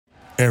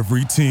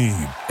Every team,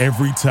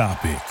 every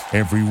topic,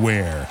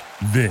 everywhere.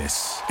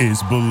 This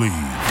is Believe.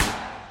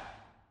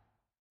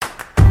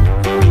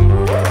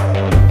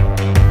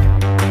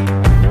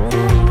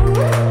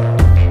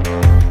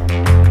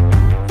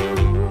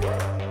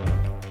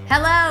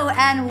 Hello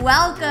and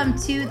welcome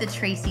to the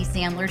Tracy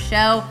Sandler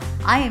Show.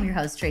 I am your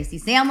host, Tracy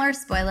Sandler,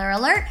 spoiler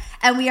alert,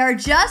 and we are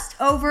just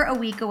over a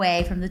week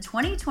away from the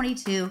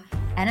 2022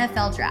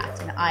 NFL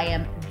Draft. And I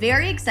am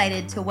very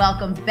excited to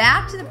welcome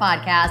back to the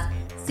podcast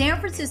San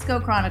Francisco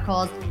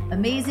Chronicle's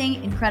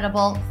amazing,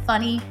 incredible,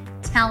 funny,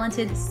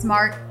 talented,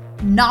 smart,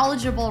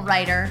 knowledgeable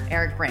writer,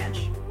 Eric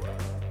Branch.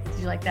 Did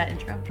you like that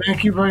intro?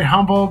 Thank you. Very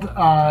humbled.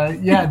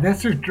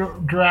 This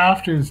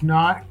draft is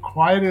not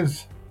quite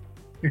as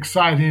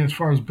exciting as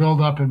far as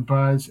build up and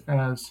buzz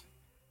as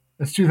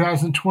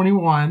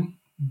 2021,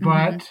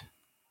 but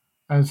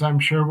as I'm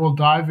sure we'll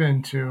dive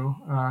into,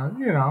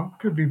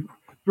 could be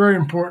very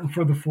important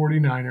for the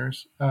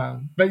 49ers.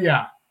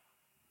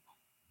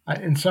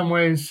 In some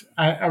ways,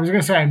 I was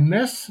going to say I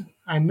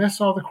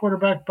miss all the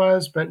quarterback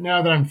buzz, but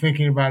now that I'm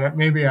thinking about it,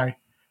 maybe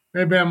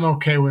I'm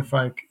okay with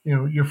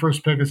your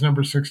first pick is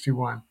number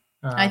 61.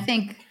 I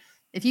think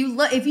if you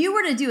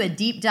were to do a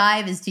deep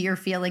dive as to your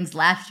feelings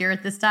last year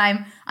at this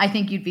time, I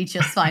think you'd be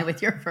just fine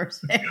with your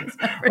first pick.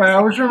 I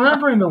was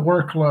remembering the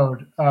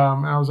workload.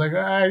 I was like,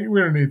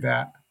 we don't need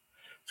that.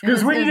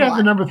 Because when you have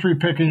the number 3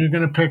 pick and you're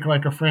going to pick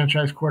like a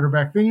franchise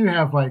quarterback, then you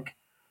have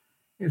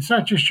it's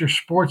not just your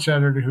sports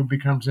editor who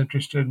becomes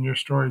interested in your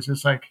stories.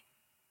 It's like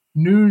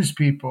news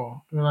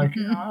people. They're like,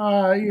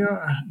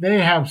 they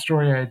have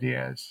story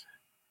ideas.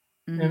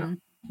 Mm-hmm. And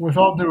with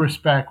all due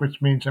respect,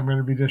 which means I'm going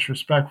to be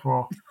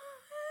disrespectful,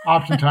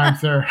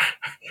 oftentimes their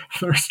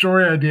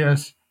story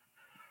ideas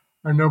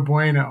are no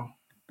bueno.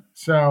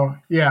 So,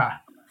 yeah.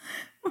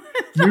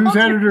 News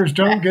editors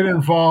don't get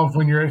involved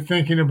when you're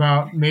thinking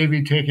about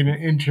maybe taking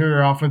an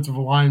interior offensive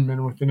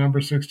lineman with the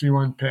number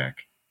 61 pick.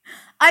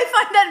 I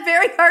find that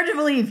very hard to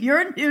believe.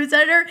 Your news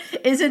editor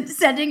isn't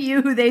sending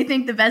you who they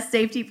think the best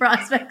safety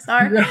prospects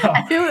are,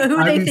 yeah.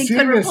 who they think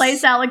could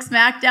replace Alex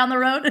Mack down the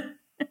road.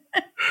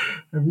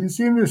 Have you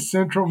seen this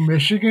Central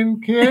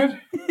Michigan kid?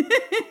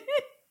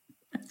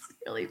 That's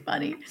really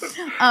funny.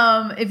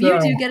 If you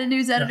do get a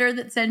news editor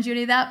that sends you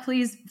any of that,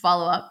 please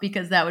follow up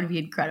because that would be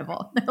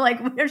incredible. They're like,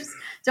 we just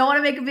don't want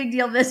to make a big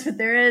deal of this, but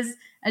there is,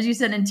 as you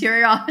said,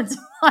 interior offensive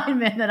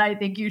lineman that I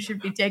think you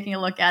should be taking a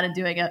look at and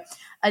doing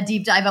a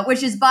deep dive up,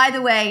 which is, by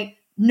the way,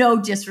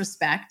 no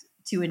disrespect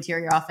to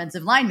interior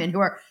offensive linemen who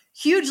are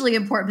hugely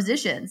important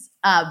positions,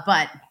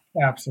 but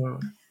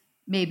absolutely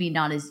maybe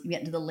not as you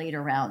get into the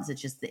later rounds.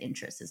 It's just the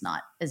interest is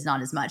not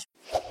as much.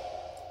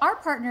 Our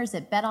partners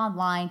at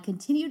BetOnline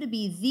continue to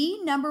be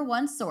the number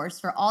one source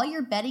for all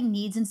your betting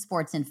needs and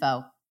sports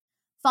info.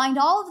 Find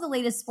all of the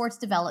latest sports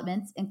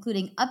developments,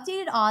 including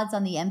updated odds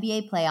on the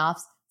NBA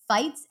playoffs,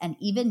 fights, and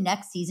even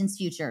next season's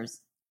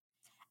futures.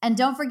 And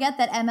don't forget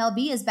that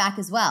MLB is back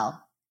as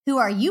well. Who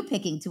are you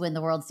picking to win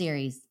the World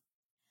Series?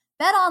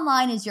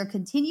 BetOnline is your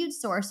continued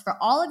source for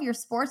all of your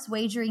sports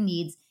wagering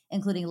needs,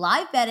 including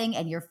live betting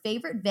and your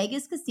favorite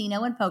Vegas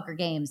casino and poker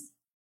games.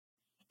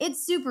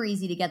 It's super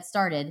easy to get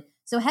started,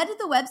 so head to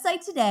the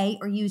website today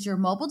or use your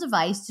mobile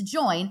device to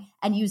join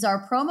and use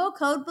our promo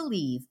code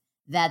BELIEVE,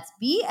 that's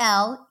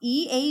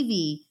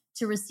BLEAV,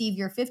 to receive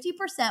your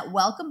 50%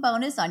 welcome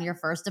bonus on your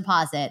first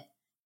deposit.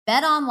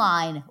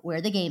 BetOnline, where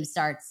the game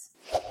starts.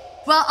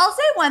 Well, I'll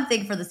say one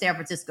thing for the San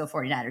Francisco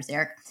 49ers,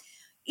 Eric.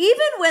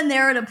 Even when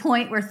they're at a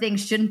point where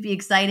things shouldn't be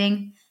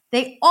exciting,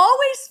 they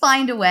always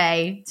find a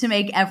way to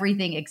make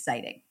everything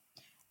exciting.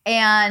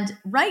 And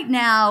right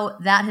now,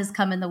 that has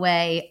come in the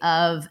way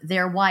of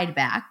their wide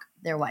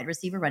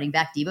receiver, running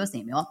back, Deebo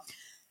Samuel,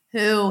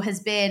 who has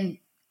been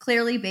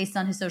clearly, based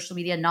on his social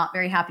media, not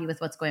very happy with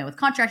what's going on with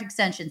contract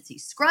extensions. He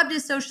scrubbed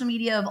his social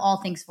media of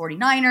all things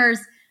 49ers.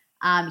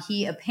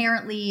 He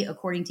apparently,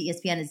 according to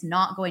ESPN, is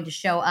not going to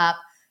show up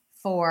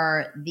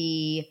for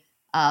the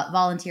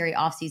voluntary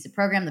offseason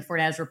program. The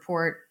 49ers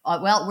report,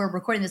 we're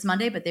recording this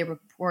Monday, but they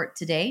report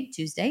today,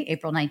 Tuesday,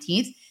 April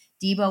 19th.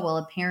 Deebo will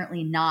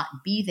apparently not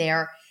be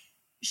there.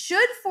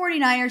 Should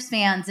 49ers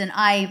fans, and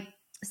I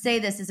say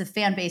this as a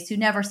fan base who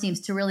never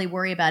seems to really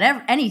worry about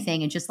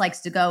anything and just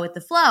likes to go with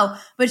the flow,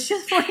 but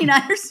should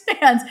 49ers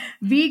fans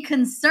be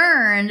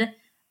concerned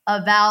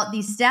about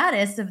the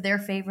status of their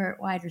favorite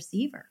wide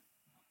receiver?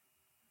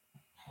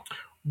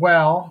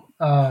 Well,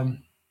 I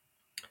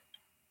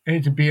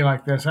hate to be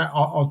like this.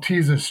 I'll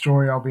tease a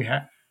story I'll be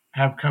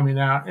have coming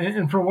out.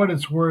 And for what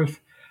it's worth,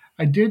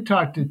 I did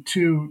talk to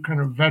 2 kind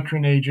of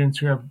veteran agents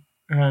who have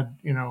had,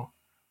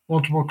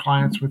 multiple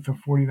clients with the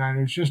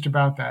 49ers just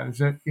about that. Is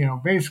that,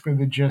 basically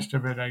the gist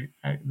of it,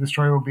 the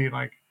story will be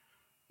like,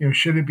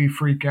 should it be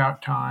freak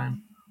out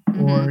time?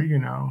 Or,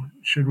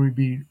 should we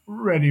be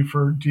ready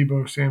for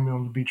Deebo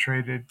Samuel to be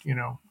traded,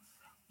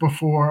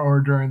 before or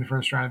during the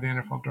first round of the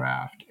NFL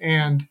draft?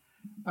 And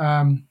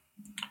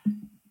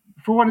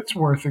for what it's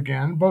worth,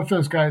 again, both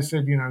those guys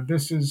said,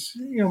 this is,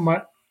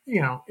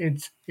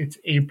 it's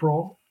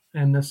April,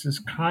 and this is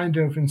kind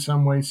of in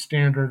some ways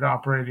standard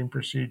operating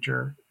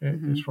procedure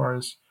as far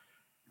as,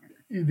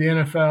 the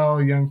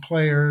NFL, young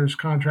players,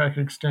 contract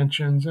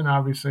extensions, and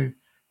obviously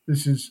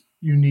this is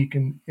unique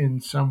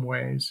in some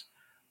ways.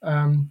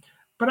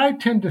 But I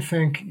tend to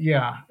think,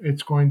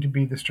 it's going to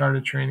be the start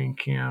of training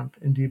camp,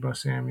 and Deebo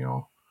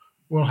Samuel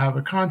will have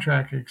a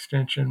contract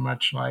extension,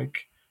 much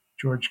like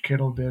George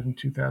Kittle did in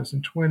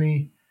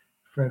 2020,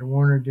 Fred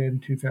Warner did in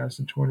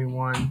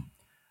 2021.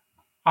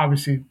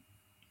 Obviously,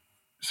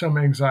 some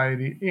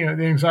anxiety. The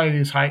anxiety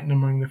is heightened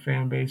among the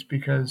fan base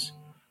because,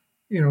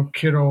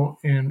 Kittle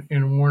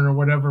and Warner,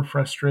 whatever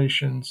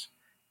frustrations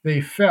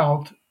they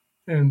felt,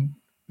 and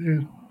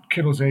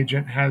Kittle's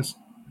agent has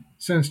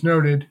since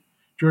noted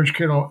George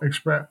Kittle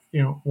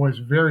was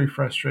very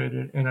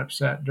frustrated and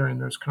upset during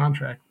those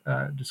contract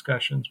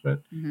discussions,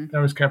 but that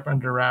was kept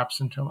under wraps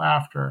until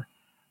after.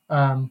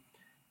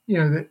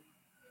 That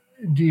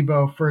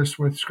Deebo first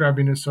with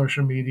scrubbing his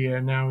social media,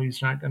 and now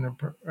he's not going to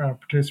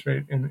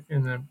participate in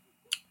the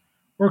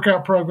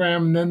workout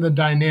program. And then the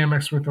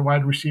dynamics with the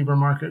wide receiver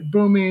market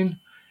booming,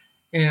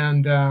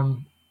 and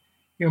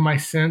my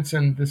sense,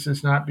 and this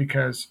is not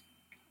because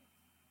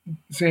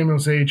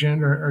Samuel's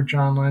agent or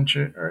John Lynch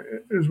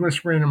is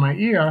whispering in my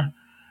ear,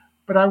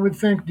 but I would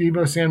think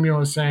Deebo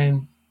Samuel is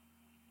saying,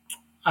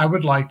 I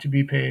would like to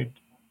be paid,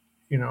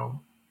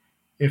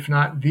 if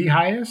not the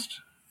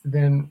highest,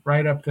 then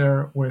right up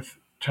there with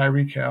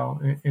Tyreek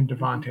Hill and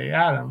Devontae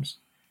Adams.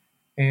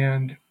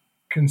 And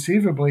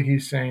conceivably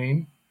he's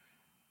saying,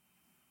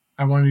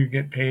 I want to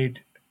get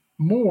paid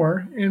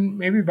more, and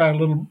maybe by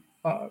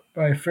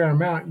a fair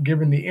amount,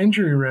 given the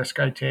injury risk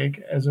I take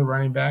as a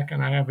running back,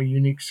 and I have a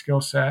unique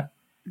skill set.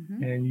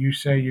 And you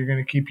say you're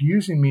going to keep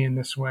using me in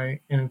this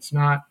way, and it's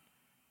not,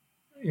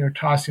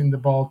 tossing the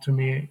ball to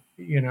me,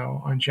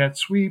 on jet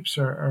sweeps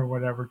or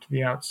whatever to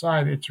the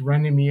outside. It's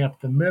running me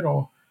up the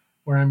middle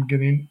where I'm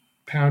getting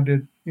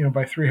pounded,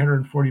 by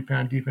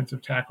 340-pound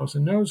defensive tackles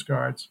and nose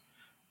guards.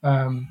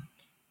 So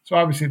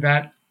obviously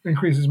that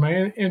increases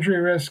my injury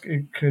risk.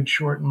 It could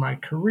shorten my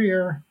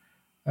career.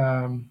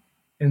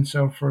 And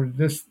so for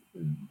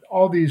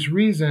all these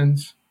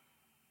reasons,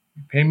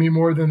 pay me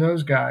more than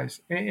those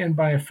guys, and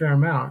by a fair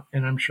amount.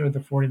 And I'm sure the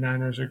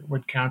 49ers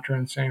would counter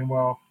and saying,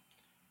 well,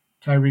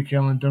 Tyreek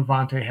Hill and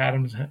Devontae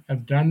Adams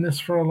have done this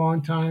for a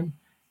long time,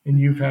 and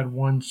you've had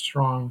one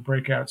strong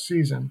breakout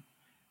season.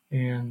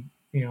 And,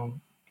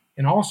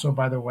 and also,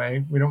 by the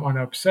way, we don't want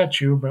to upset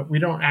you, but we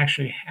don't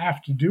actually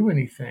have to do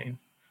anything.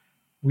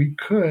 We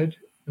could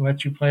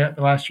let you play out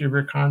the last year of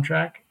your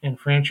contract and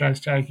franchise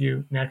tag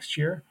you next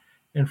year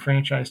and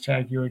franchise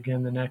tag you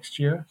again the next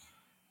year.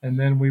 And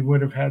then we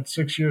would have had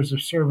 6 years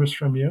of service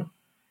from you.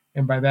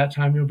 And by that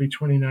time, you'll be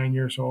 29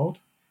 years old.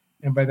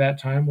 And by that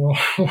time, we'll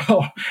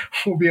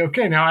be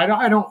okay. Now,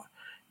 I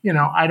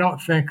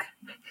don't think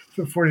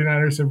the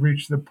 49ers have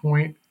reached the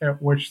point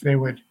at which they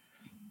would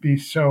be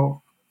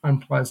so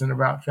unpleasant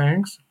about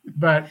things.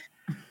 But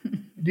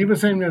Deebo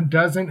Samuel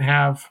doesn't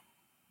have,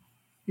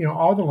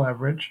 all the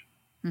leverage,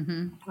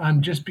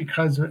 just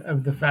because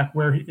of the fact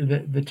where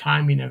the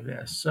timing of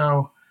this.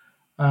 So,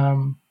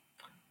 I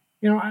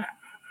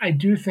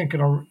do think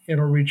it'll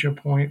reach a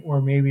point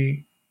where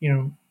maybe,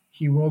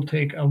 he will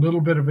take a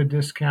little bit of a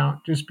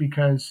discount just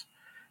because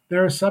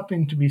there is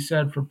something to be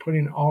said for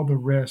putting all the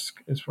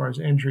risk as far as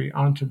injury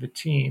onto the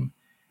team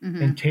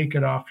and take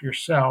it off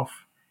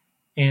yourself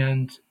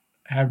and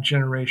have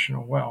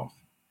generational wealth.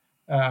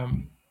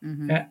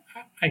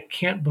 I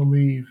can't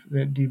believe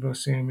that Deebo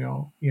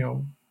Samuel,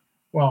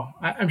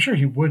 I'm sure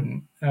he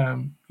wouldn't,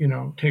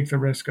 take the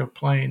risk of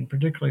playing,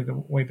 particularly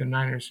the way the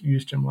Niners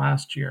used him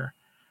last year,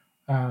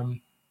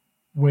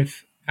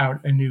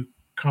 without a new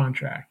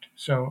contract.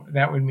 So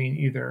that would mean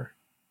either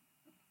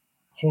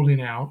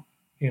holding out,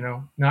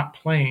 not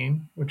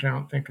playing, which I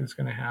don't think is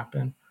going to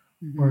happen,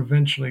 or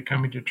eventually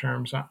coming to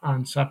terms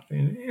on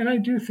something. And I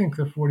do think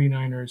the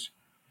 49ers,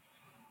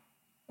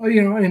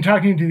 in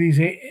talking to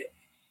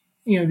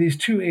these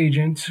two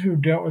agents who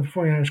dealt with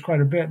 49ers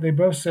quite a bit, they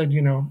both said,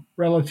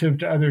 relative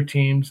to other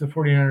teams, the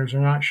 49ers are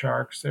not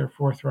sharks. They're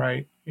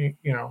forthright,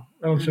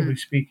 relatively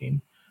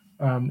speaking,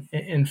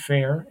 and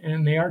fair,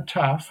 and they are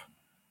tough.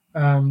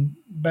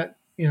 But,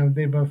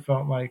 they both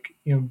felt like,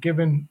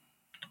 given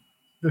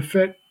the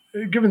fit,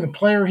 given the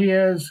player he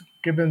is,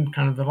 given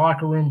kind of the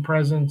locker room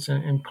presence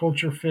and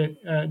culture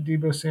fit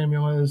Deebo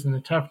Samuel is, and the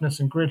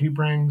toughness and grit he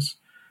brings,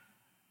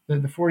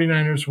 that the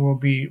 49ers will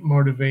be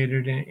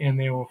motivated and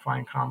they will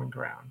find common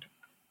ground.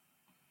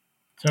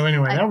 So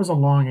anyway, that was a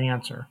long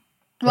answer.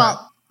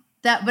 Well,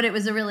 but it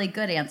was a really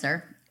good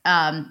answer.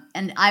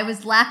 And I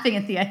was laughing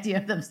at the idea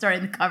of them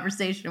starting the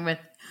conversation with,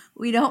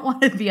 we don't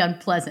want to be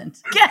unpleasant.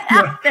 Get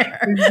out there.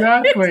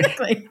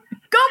 Exactly.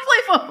 Go play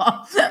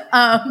football.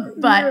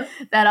 But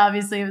that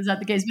obviously was not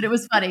the case. But it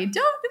was funny. We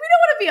don't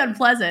want to be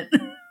unpleasant.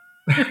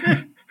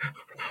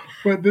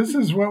 But this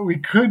is what we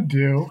could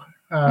do.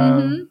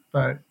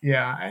 But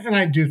yeah, and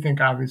I do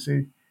think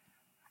obviously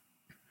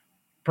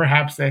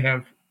perhaps they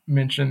have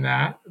mentioned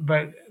that,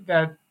 but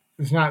that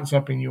is not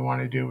something you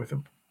want to do with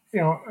a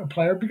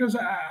player, because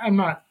I'm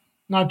not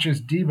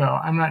just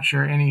Deebo. I'm not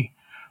sure any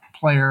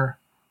player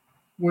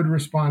would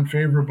respond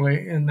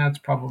favorably, and that's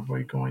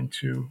probably going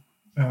to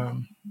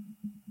um,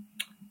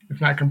 if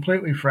not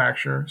completely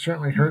fracture,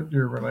 certainly hurt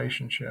your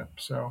relationship.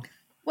 So,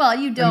 well,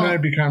 you and then don't.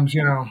 it becomes,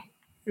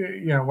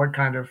 what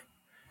kind of,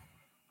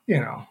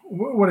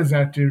 what does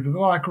that do to the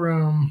locker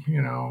room?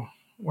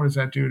 What does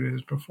that do to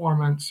his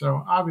performance?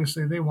 So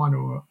obviously they want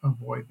to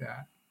avoid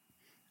that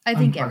I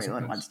think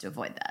everyone unpleasantness. wants to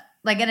avoid that.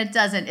 Like, and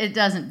it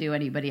doesn't do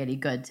anybody any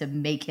good to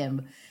make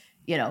him,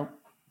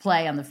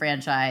 play on the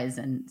franchise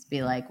and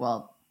be like,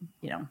 well,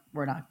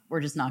 we're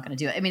just not going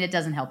to do it. I mean, it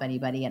doesn't help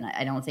anybody. And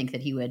I don't think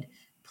that he would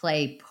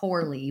play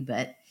poorly,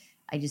 but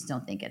I just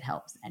don't think it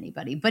helps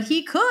anybody. But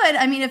he could,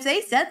 I mean, if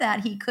they said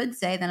that, he could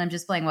say, then I'm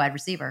just playing wide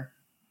receiver.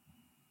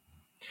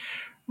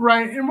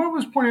 Right. And what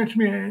was pointed out to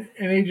me, an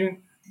agent,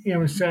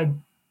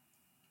 said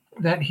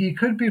that he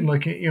could be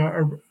looking,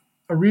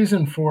 a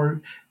reason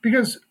for,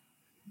 because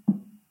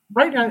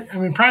right now, I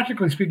mean,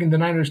 practically speaking, the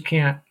Niners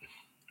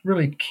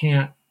really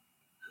can't,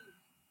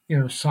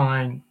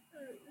 sign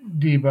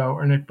Deebo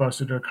or Nick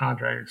Bosa to a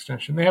contract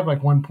extension. They have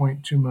like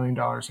 $1.2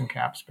 million in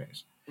cap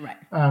space. Right.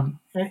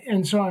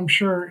 And so I'm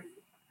sure,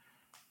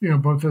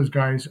 both those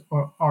guys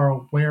are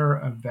aware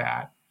of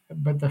that.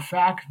 But the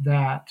fact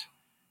that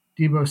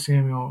Deebo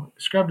Samuel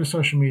scrubbed to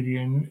social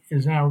media and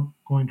is now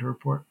not going to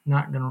report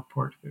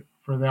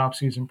for the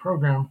offseason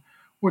program,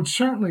 would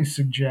certainly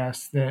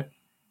suggest that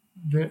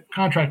the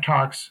contract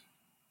talks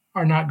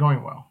are not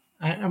going well.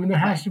 I mean, there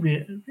has to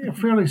be a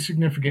fairly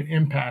significant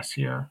impasse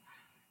here.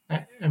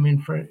 I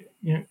mean,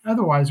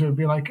 otherwise it would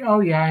be like, oh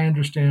yeah, I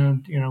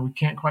understand. We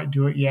can't quite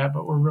do it yet,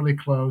 but we're really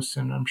close,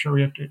 and I'm sure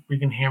we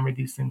can hammer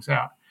these things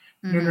out.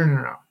 Mm-hmm.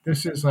 No.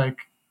 This is like,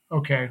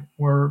 okay,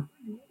 we're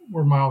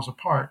miles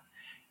apart,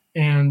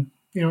 and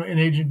an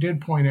agent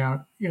did point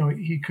out,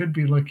 he could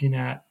be looking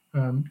at,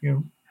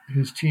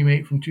 his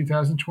teammate from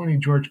 2020,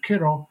 George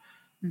Kittle,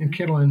 Mm-hmm. and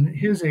Kittle and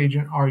his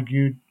agent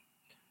argued,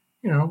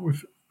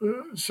 with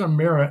some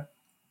merit,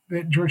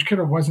 that George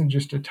Kittle wasn't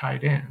just a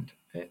tight end.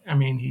 I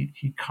mean,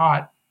 he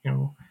caught,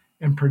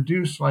 and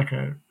produced like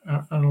an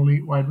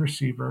elite wide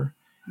receiver,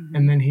 Mm-hmm.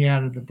 and then he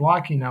added the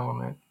blocking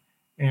element,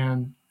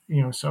 and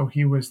so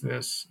he was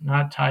this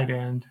not tight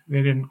end.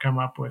 They didn't come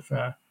up with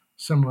a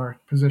similar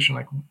position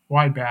like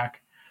wide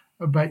back,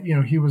 but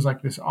he was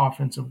like this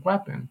offensive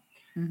weapon.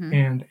 Mm-hmm.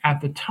 And at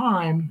the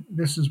time,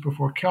 this is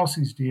before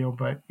Kelsey's deal,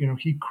 but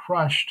he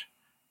crushed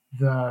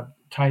the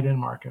tight end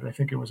market. I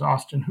think it was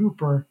Austin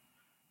Hooper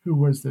who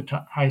was the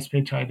highest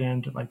paid tight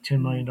end at like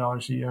 $10 million a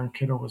year, and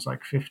Kittle was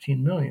like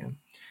 $15 million.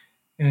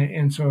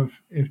 And so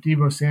if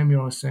Deebo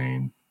Samuel is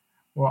saying,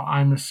 well,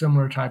 I'm a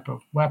similar type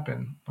of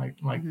weapon, like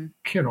Mm-hmm.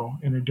 Kittle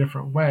in a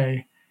different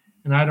way,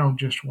 and I don't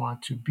just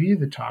want to be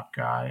the top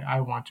guy,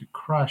 I want to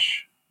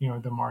crush,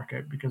 the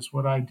market, because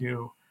what I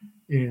do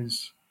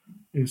is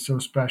so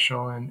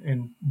special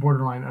and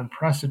borderline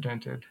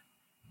unprecedented.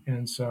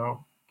 And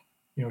so,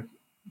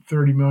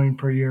 30 million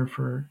per year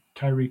for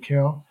Tyreek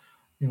Hill,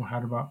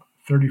 had about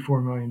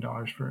 $34 million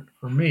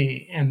for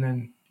me. And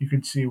then you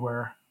could see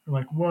where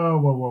like, whoa.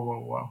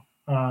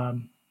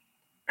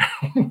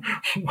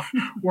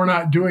 We're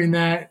not doing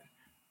that.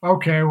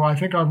 Okay, well, I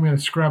think I'm going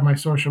to scrub my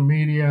social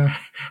media.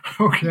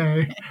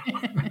 Okay.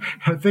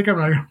 I think I'm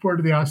going to report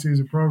to the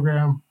offseason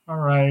program. All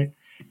right.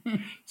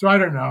 So I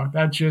don't know.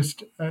 That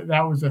just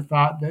that was a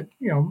thought that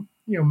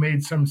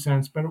made some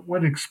sense, but it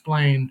would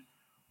explain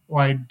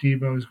why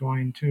Deebo is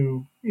going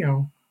to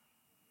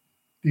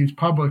these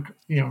public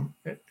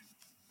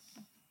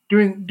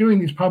doing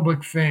these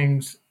public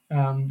things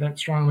that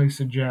strongly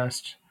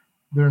suggest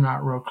they're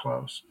not real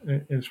close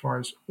as far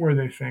as where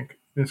they think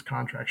this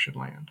contract should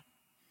land.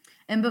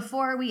 And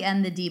before we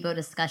end the Deebo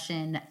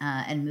discussion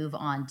and move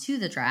on to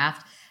the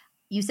draft,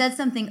 you said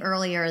something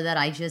earlier that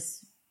I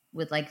just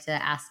would like to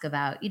ask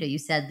about. You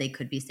said they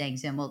could be saying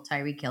to him, well,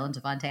 Tyreek Hill and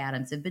Devontae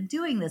Adams have been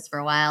doing this for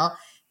a while.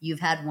 You've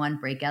had one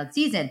breakout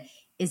season.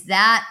 Is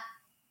that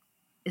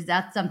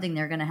something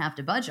they're going to have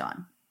to budge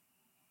on?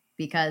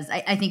 Because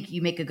I think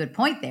you make a good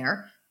point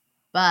there,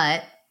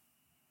 but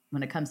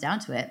when it comes down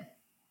to it.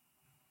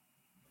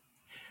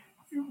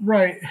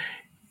 Right.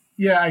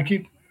 Yeah, I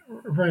keep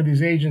referring to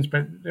these agents,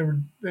 but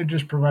they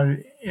just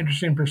provided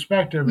interesting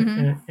perspective.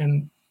 Mm-hmm.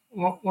 And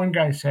one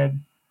guy said,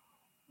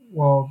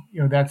 well,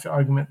 that's the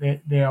argument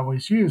they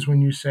always use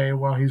when you say,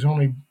 well, he's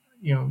only,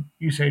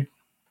 you say,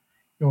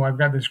 I've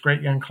got this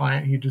great young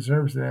client, he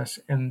deserves this.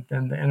 And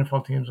then the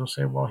NFL teams will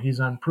say, well, he's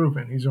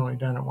unproven. He's only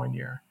done it 1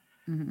 year.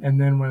 Mm-hmm.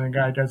 And then when a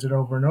guy does it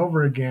over and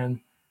over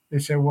again, they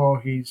say, well,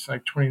 he's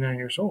like 29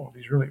 years old.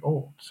 He's really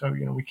old. So,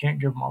 we can't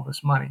give him all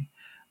this money.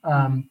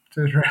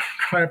 To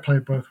try to play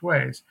it both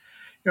ways.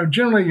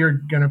 Generally you're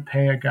going to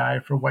pay a guy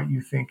for what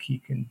you think he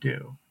can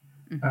do.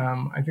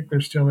 Mm-hmm. I think there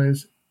still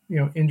is,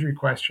 injury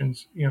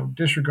questions,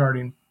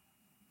 disregarding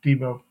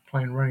Deebo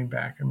playing running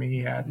back. I mean, he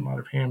had a lot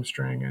of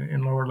hamstring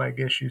and lower leg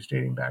issues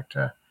dating back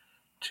to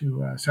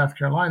South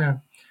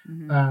Carolina.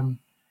 Mm-hmm.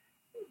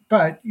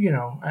 But,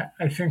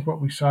 I think what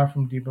we saw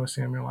from Deebo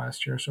Samuel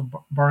last year, so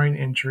barring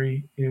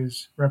injury,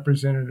 is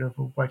representative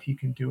of what he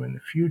can do in the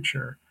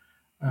future.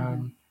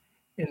 Mm-hmm.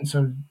 And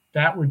so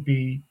that would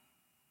be,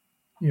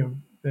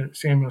 the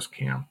Samuel's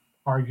camp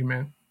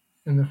argument.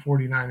 and the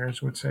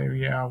 49ers would say,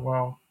 yeah,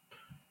 well,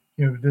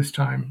 this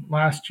time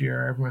last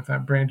year, everyone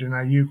thought Brandon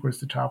Ayuk was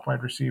the top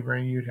wide receiver,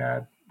 and you'd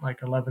had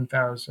like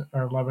 11,000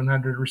 or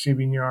 1,100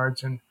 receiving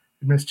yards and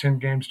missed 10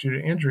 games due to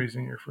injuries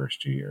in your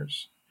first 2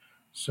 years.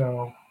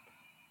 So,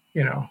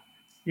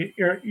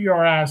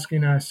 you're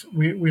asking us,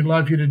 we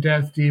love you to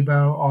death,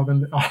 Deebo, all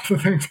the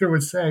things they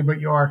would say, but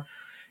you are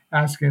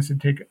asking us to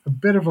take a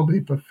bit of a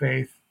leap of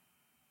faith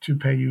to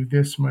pay you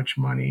this much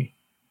money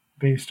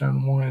based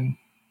on one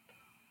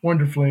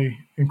wonderfully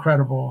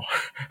incredible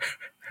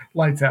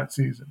lights out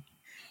season.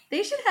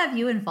 They should have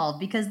you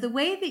involved, because the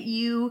way that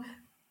you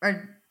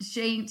are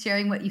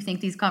sharing what you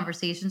think these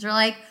conversations are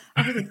like,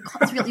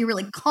 you're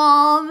really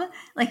calm.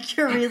 Like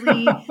you're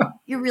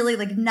really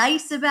like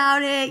nice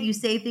about it. You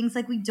say things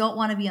like, we don't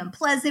want to be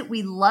unpleasant.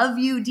 We love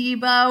you,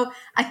 Deebo.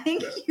 I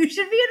think you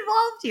should be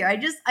involved here.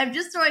 I'm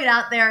just throwing it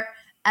out there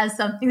as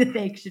something that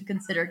they should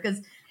consider.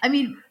 Because by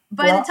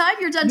the time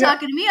you're done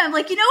talking to me, I'm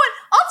like, you know what?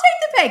 I'll take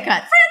the pay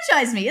cut.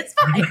 Franchise me. It's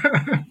fine.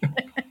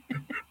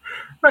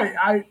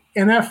 Right.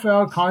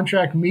 NFL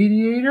contract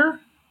mediator.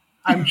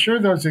 I'm sure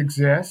those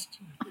exist.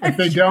 If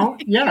they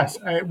don't, yes.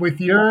 With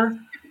your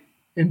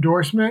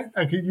endorsement,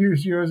 I could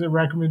use you as a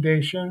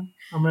recommendation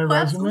on my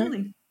resume.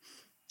 Absolutely.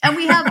 And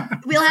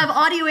we'll have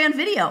audio and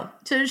video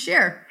to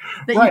share.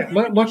 Right.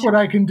 Look what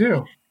I can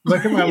do.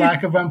 Look at my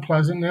lack of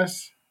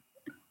unpleasantness.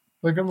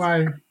 Look at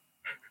my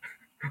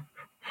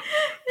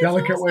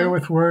delicate way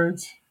with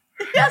words.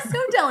 Yeah,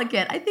 so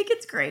delicate. I think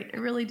it's great. I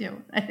really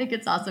do. I think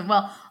it's awesome.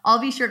 Well, I'll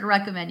be sure to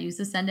recommend you,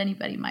 so send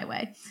anybody my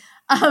way.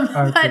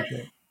 But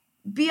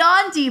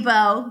beyond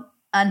Deebo,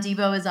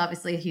 Deebo is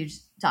obviously a huge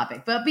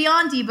topic, but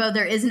beyond Deebo,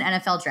 there is an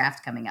NFL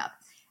draft coming up.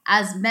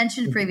 As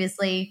mentioned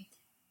previously,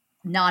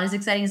 not as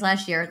exciting as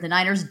last year. The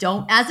Niners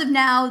don't, as of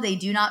now, they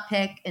do not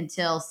pick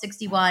until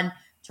 61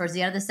 towards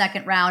the end of the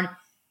second round.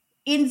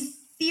 In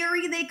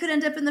theory, they could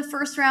end up in the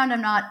first round.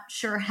 I'm not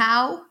sure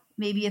how.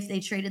 Maybe if they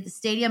traded the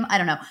stadium, I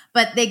don't know.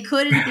 But they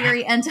could, in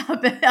theory, end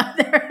up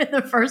there in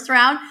the first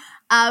round.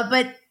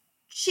 But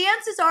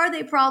chances are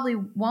they probably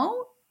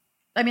won't.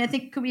 I mean, I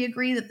think, could we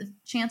agree that the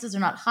chances are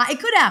not high?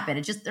 It could happen.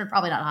 It's just they're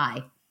probably not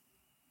high.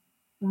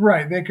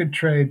 Right. They could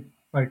trade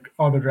like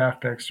all the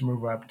draft picks to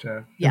move up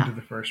into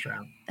the first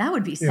round. That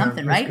would be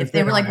something, right? If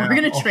they were like, we're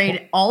going to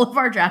trade all of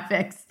our draft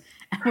picks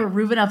and we're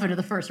moving up into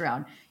the first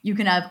round. You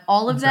can have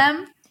all of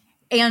them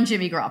and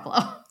Jimmy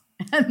Garoppolo.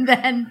 And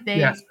then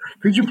Yes.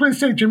 Could you please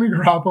take Jimmy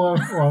Garoppolo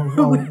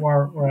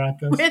while we're at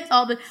this?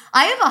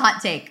 I have a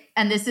hot take,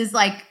 and this is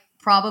like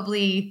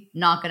probably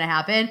not going to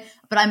happen,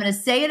 but I'm going to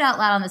say it out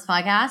loud on this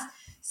podcast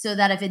so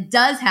that if it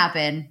does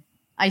happen,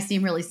 I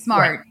seem really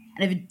smart. Right.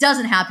 And if it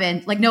doesn't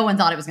happen, like no one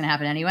thought it was going to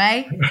happen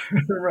anyway.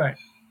 Right.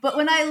 But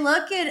when I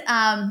look at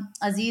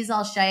Azeez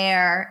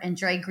Al-Shaair and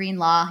Dre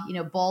Greenlaw,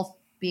 both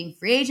being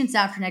free agents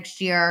after next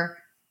year,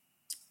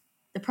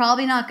 they're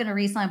probably not going to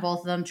re-sign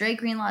both of them. Dre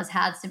Greenlaw has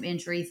had some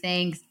injury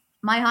things.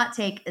 My hot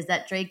take is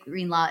that Dre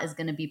Greenlaw is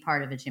going to be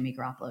part of a Jimmy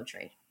Garoppolo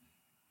trade.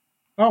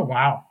 Oh,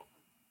 wow.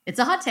 It's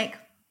a hot take.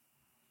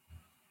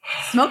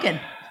 Smoking.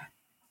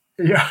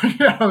 Yeah,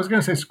 I was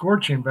going to say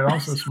scorching, but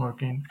also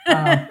smoking.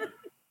 Wow.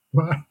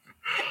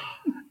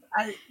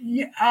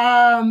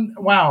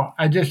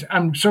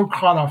 I'm so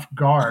caught off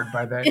guard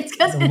by that. It's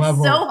because it's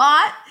so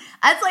hot.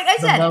 That's like I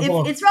said,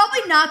 it's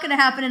probably not going to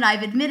happen, and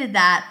I've admitted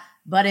that.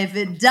 But if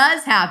it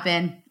does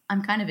happen,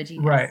 I'm kind of a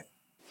genius. Right.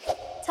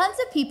 Tons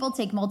of people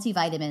take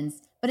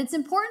multivitamins, but it's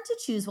important to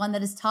choose one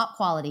that is top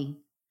quality.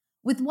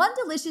 With one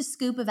delicious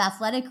scoop of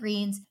Athletic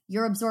Greens,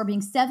 you're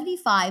absorbing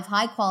 75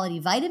 high-quality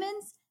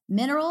vitamins,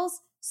 minerals,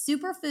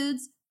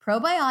 superfoods,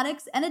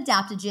 probiotics, and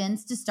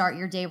adaptogens to start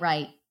your day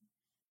right.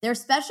 Their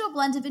special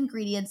blend of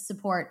ingredients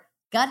support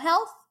gut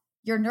health,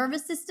 your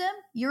nervous system,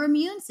 your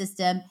immune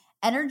system,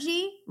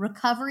 energy,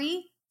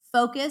 recovery,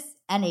 focus,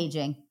 and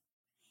aging.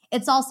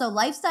 It's also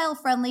lifestyle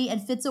friendly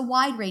and fits a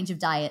wide range of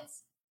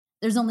diets.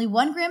 There's only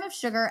 1 gram of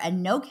sugar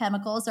and no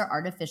chemicals or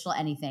artificial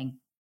anything.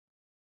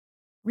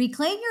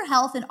 Reclaim your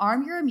health and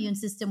arm your immune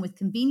system with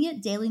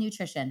convenient daily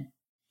nutrition.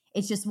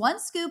 It's just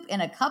 1 scoop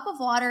in a cup of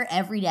water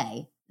every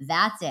day.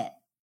 That's it.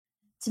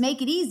 To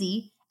make it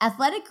easy,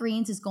 Athletic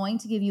Greens is going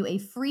to give you a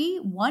free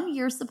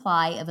 1-year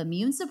supply of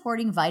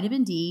immune-supporting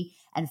vitamin D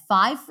and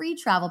 5 free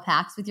travel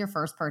packs with your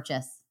first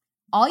purchase.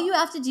 All you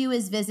have to do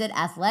is visit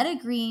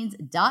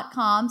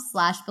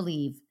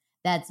athleticgreens.com/believe.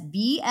 That's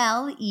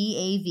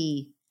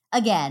BLEAV.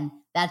 Again,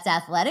 that's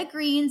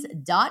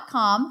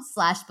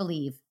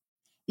athleticgreens.com/believe.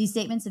 These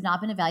statements have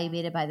not been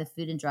evaluated by the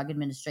Food and Drug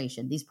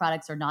Administration. These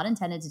products are not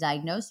intended to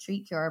diagnose,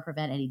 treat, cure, or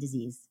prevent any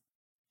disease.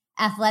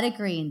 Athletic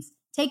Greens.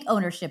 Take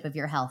ownership of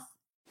your health.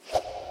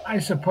 I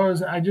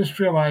suppose I just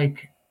feel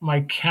like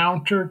my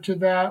counter to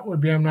that would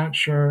be, I'm not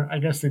sure. I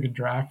guess they could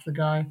draft the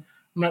guy.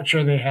 I'm not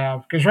sure they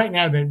have, because right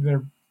now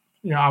they're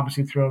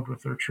obviously thrilled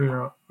with their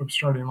trio of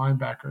starting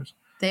linebackers.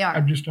 They are.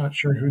 I'm just not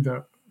sure who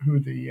the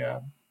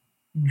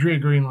Dre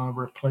Greenlaw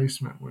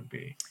replacement would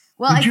be.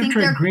 Well, Did you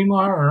trade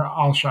Greenlaw or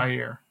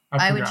Al-Shaair?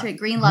 I would trade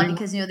Greenlaw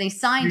because, they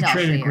signed Alshire.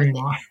 Traded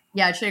Greenlaw.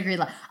 Yeah, I trade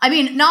Greenlaw. I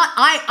mean,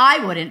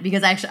 I wouldn't,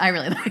 because I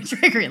really like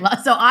Trey Greenlaw,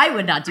 so I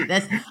would not do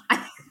this.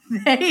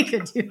 They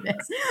could do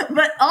this,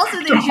 but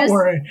also Don't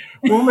worry,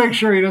 we'll make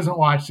sure he doesn't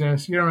watch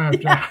this. You don't have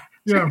to.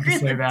 You don't have to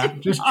say that.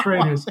 Just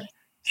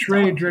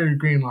trade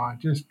Greenlaw.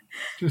 Just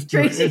do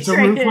it. It's a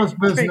ruthless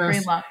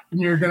business, and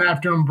you're going to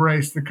have to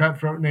embrace the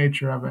cutthroat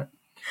nature of it.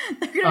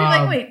 They're going to be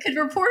like, wait, can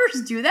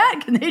reporters do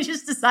that? Can they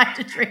just decide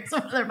to trade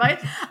some of their money?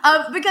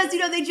 Because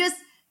they just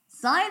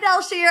signed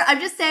Alshire. I'm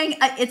just saying,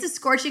 it's a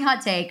scorching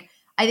hot take.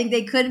 I think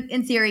they could,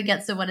 in theory,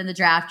 get someone in the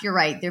draft. You're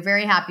right. They're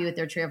very happy with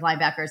their trio of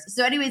linebackers.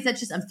 So anyways,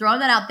 I'm throwing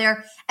that out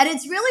there. And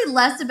it's really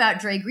less about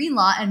Dre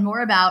Greenlaw and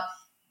more about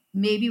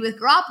maybe with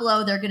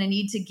Garoppolo, they're going to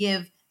need to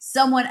give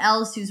someone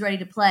else who's ready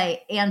to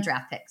play and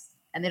draft picks.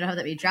 And they don't have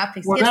that many draft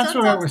picks. Well, that's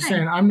what I was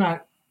saying.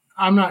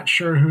 I'm not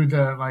sure who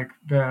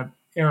the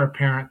heir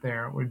apparent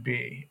there would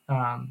be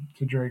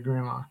to Dre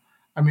Greenlaw.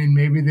 I mean,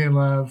 maybe they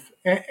love,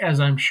 as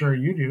I'm sure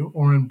you do,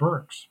 Oren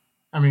Burks.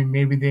 I mean,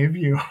 maybe they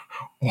view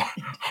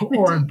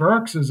Oren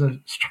Burks as a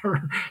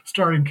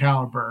starting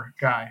caliber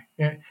guy.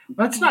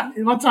 Let's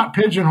not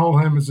pigeonhole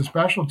him as a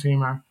special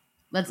teamer.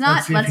 Let's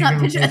not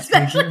pigeonhole,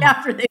 especially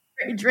after they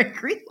trade Dre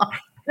Greenlaw.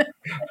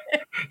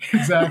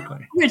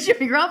 Exactly. With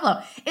Jimmy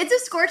Garoppolo. It's a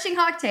scorching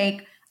hot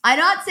take. I'm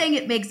not saying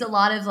it makes a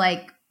lot of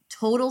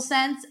total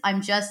sense.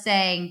 I'm just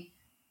saying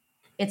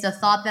it's a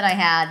thought that I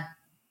had.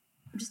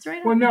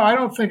 Well, no, I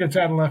don't think it's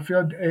out of left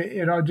field.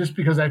 Just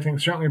because I think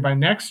certainly by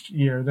next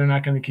year they're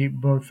not going to keep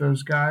both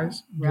those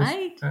guys.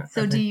 Right.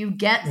 So do you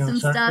get some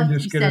stuff? You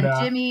send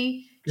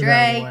Jimmy,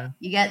 Dre.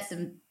 You get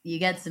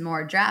some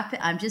more draft.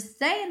 I'm just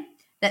saying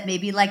that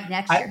maybe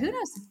next year. Who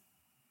knows?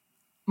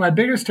 My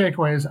biggest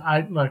takeaway is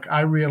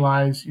I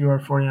realize you're a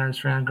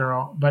 49ers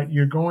fangirl, but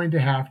you're going to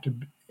have to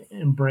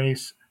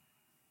embrace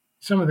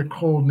some of the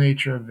cold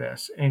nature of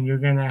this, and you're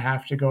going to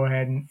have to go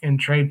ahead and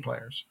trade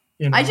players.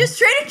 I just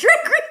traded Dre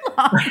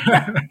Greenlaw.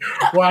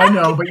 Well, I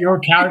know, but you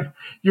were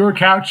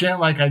couching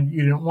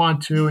you didn't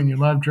want to, and you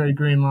love Dre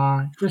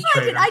Greenlaw. Just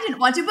trade him. I didn't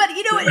want to, but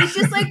it's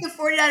just like the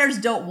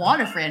 49ers don't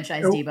want to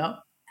franchise Deebo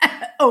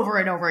over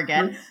and over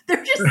again.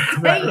 They're just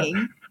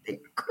saying they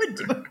could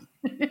do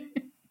it.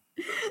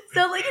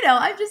 So,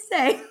 I'm just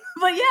saying.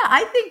 But yeah,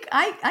 I think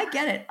I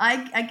get it.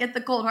 I get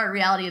the cold hard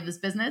reality of this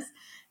business.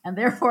 And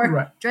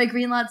therefore, Dre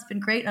Greenlaw's been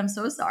great. I'm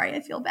so sorry.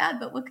 I feel bad,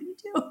 but what can you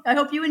do? I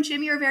hope you and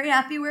Jimmy are very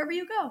happy wherever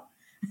you go.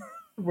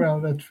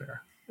 Well, that's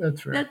fair.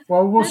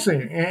 Well, we'll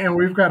see. And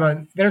we've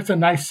got there's a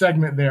nice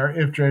segment there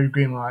if Dre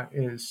Greenlaw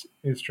is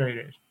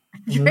traded.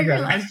 Dre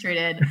Greenlaw's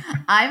traded.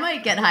 I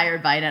might get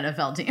hired by an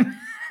NFL team.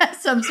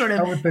 Some sort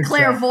of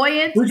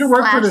clairvoyant. We could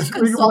work for this.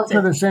 We could work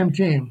for the same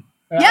team.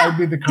 Yeah. I'd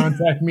be the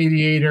contact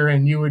mediator,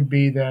 and you would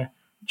be the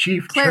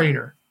chief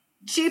trader.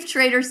 Chief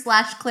trader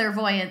 /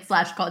 clairvoyant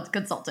 /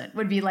 consultant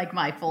would be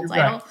my full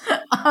title.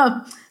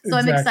 Right. So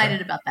I'm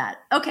excited about that.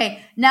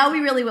 Okay, now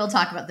we really will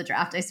talk about the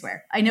draft, I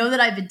swear. I know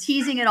that I've been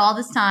teasing it all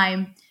this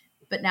time,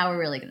 but now we're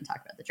really going to talk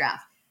about the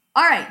draft.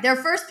 All right, their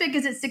first pick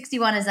is at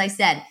 61, as I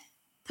said.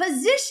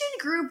 Position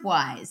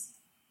group-wise,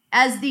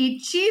 as the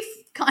chief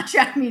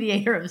contract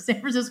mediator of the San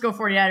Francisco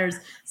 49ers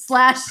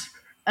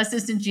 /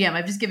 assistant GM,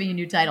 I'm just giving you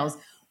new titles.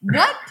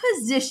 What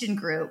position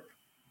group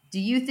do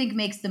you think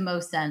makes the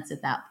most sense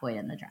at that point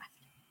in the draft?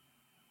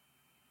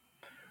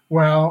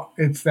 Well,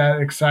 it's that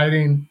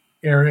exciting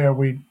area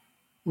we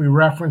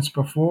referenced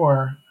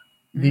before,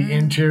 the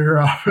interior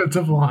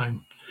offensive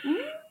line.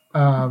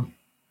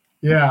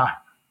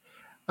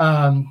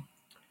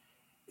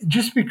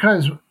 Just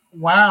because,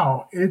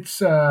 wow,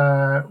 it's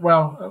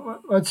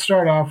let's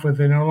start off with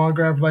they no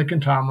longer have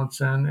Laken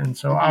Tomlinson, and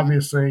so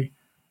obviously,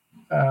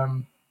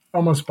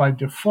 almost by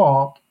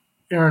default,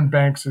 Aaron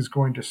Banks is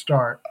going to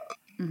start,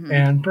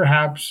 and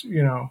perhaps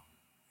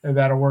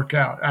that'll work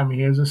out. I mean,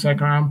 he is a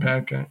second-round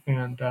pick,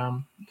 and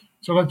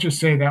so let's just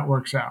say that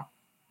works out.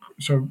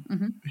 So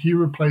he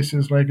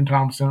replaces Laken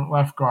Tomlinson at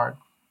left guard.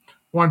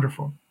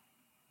 Wonderful.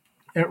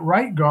 At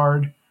right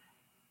guard,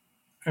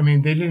 I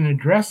mean, they didn't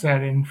address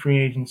that in free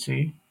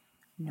agency.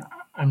 No.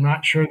 I'm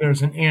not sure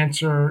there's an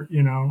answer,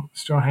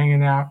 still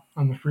hanging out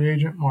on the free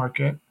agent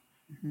market.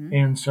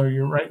 And so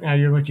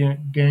you're looking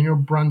at Daniel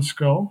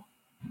Brunskill.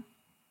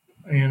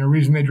 And the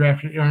reason they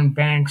drafted Aaron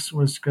Banks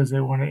was because they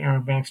wanted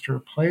Aaron Banks to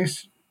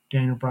replace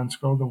Daniel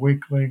Brunskill, the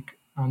weak link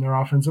on their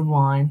offensive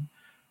line.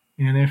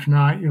 And if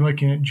not, you're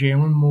looking at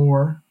Jalen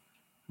Moore,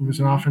 who was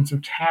an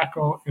offensive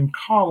tackle in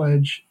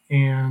college.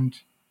 And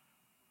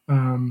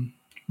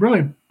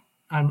really,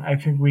 I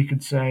think we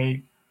could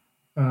say,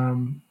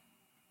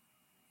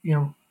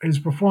 his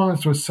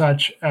performance was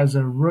such as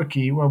a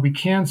rookie. Well, we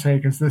can say,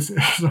 because this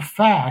is a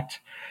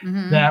fact,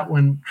 that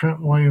when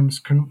Trent Williams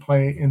couldn't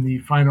play in the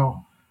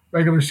final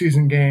regular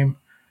season game,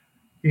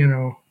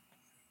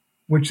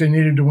 which they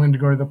needed to win to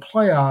go to the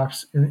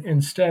playoffs,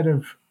 instead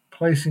of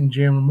placing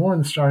Jalen Moore in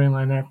the starting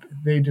lineup,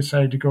 they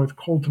decided to go with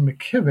Colton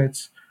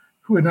McKivitz,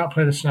 who had not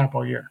played a snap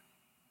all year.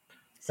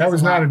 That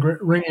was not a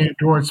ringing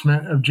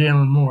endorsement of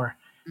Jalen Moore.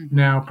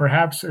 Now,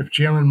 perhaps if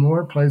Jalen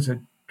Moore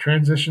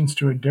transitions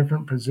to a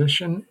different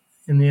position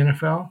in the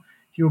NFL,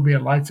 he will be a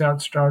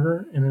lights-out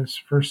starter in his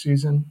first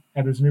season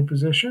at his new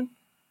position.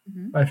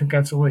 Mm-hmm. I think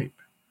that's a leap.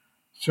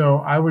 So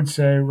I would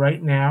say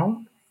right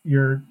now,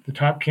 the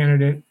top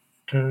candidate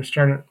to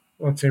start at,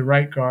 let's say,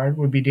 right guard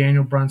would be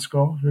Daniel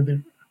Brunskill,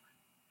 who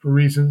for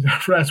reasons,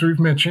 as we've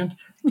mentioned,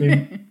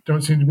 they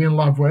don't seem to be in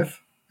love with.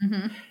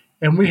 Mm-hmm.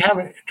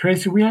 And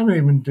Tracy, we haven't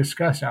even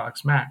discussed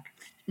Alex Mack.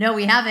 No,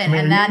 we haven't.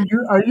 I mean,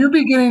 are you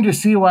beginning to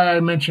see why I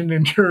mentioned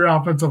interior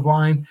offensive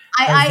line?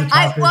 I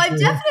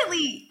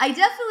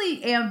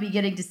definitely am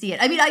beginning to see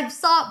it. I mean, I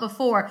saw it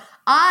before.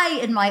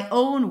 I, in my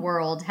own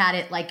world, had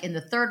it like in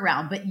the third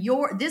round, but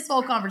this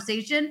whole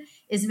conversation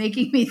is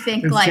making me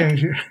think it's like,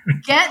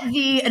 get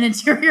an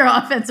interior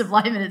offensive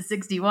lineman at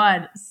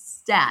 61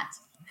 stat.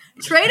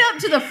 Trade up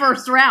to the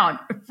first round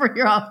for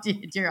your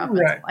interior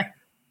offensive line.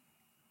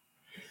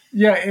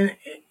 Yeah,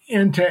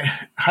 and to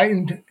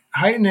heighten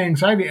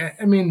anxiety.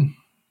 I mean,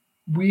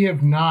 we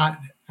have not.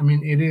 I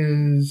mean, it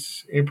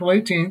is April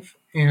 18th,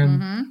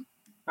 and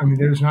I mean,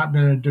 there's not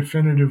been a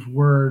definitive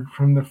word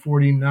from the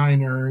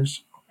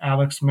 49ers,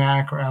 Alex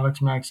Mack or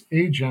Alex Mack's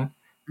agent,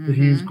 that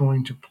he's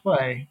going to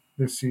play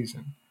this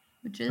season.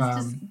 Which is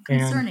just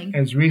concerning. And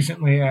as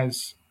recently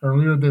as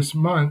earlier this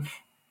month,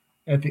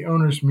 at the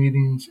owners'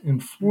 meetings in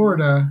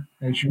Florida,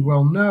 as you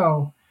well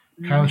know,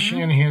 Kyle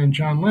Shanahan and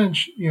John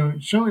Lynch,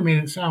 certainly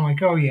made it sound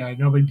like, oh yeah,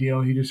 no big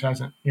deal. He just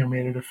hasn't,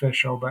 made it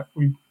official. But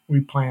we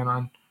plan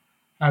on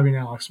having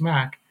Alex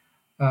Mack,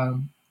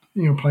 play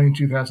in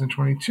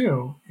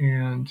 2022.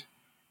 And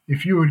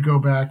if you would go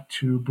back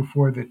to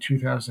before the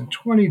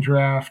 2020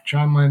 draft,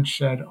 John Lynch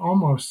said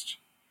almost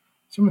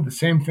some of the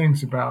same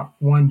things about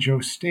one Joe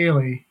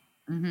Staley,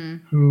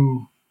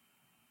 who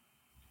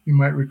you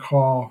might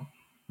recall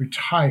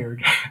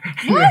retired.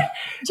 What?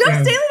 Joe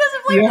Staley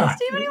doesn't play for this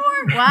team anymore?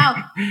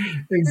 Wow.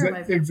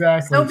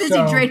 Exactly. So busy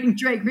trading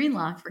Dre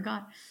Greenlaw, I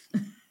forgot.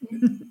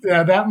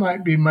 Yeah, that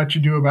might be much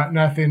ado about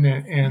nothing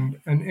and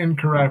an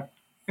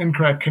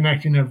incorrect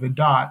connecting of the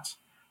dots.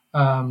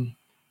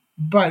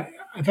 But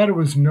I thought it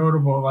was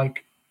notable,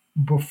 like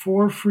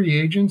before free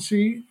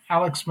agency,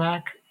 Alex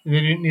Mack, they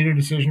didn't need a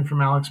decision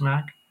from Alex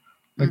Mack.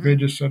 Like they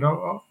just said,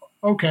 oh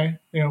okay,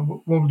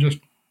 we'll just,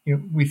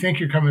 we think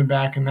you're coming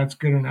back and that's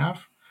good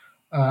enough.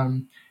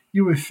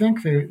 You would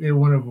think they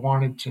would have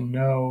wanted to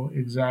know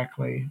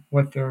exactly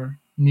what their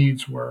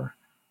needs were,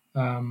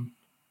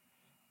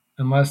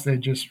 unless they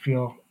just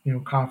feel,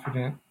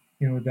 confident,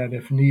 that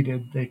if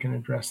needed, they can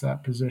address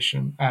that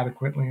position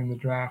adequately in the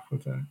draft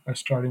with a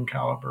starting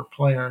caliber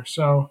player.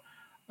 So,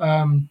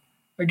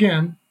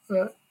 again,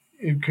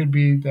 it could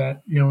be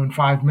that, in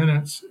 5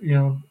 minutes,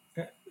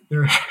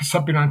 there's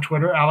something on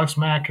Twitter. Alex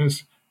Mack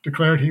has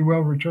declared he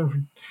will return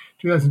for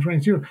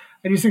 2022.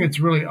 I just think it's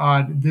really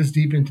odd this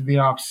deep into the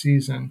off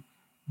season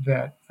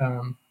that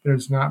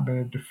there's not been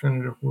a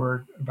definitive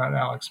word about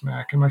Alex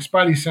Mack. And my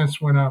spidey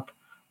sense went up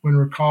when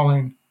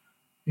recalling,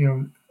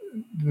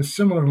 the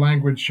similar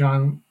language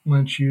John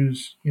Lynch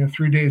used,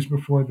 3 days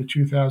before the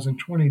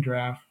 2020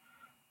 draft,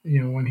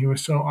 when he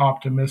was so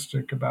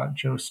optimistic about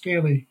Joe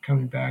Staley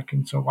coming back.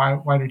 And so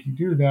why did he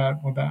do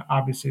that? Well, that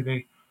obviously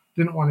they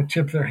didn't want to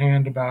tip their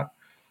hand about,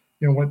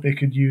 what they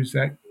could use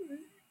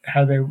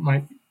how they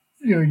might,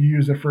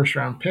 use a first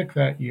round pick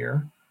that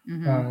year.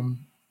 And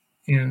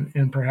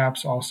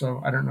perhaps also,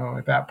 I don't know,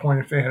 at that point,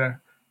 if they had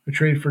a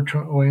trade for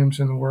Trent Williams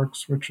in the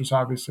works, which was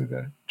obviously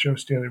the Joe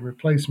Staley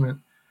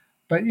replacement.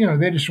 But,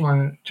 they just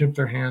want to tip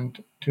their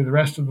hand to the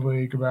rest of the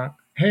league about,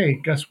 hey,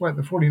 guess what?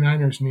 The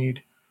 49ers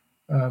need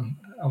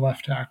a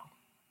left tackle.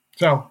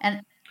 So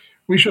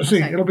we shall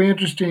see. It'll be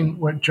interesting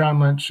what John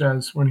Lynch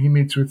says when he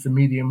meets with the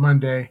media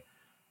Monday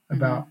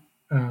about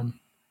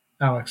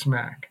Alex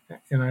Mack.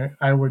 And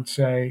I would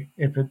say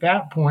if at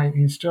that point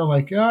he's still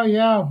like, oh,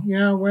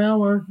 yeah, well,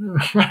 we're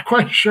not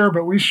quite sure,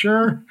 but we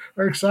sure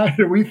are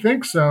excited. We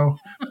think so.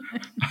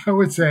 I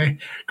would say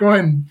go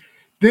ahead and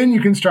then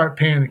you can start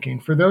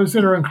panicking. For those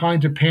that are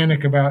inclined to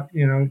panic about,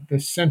 the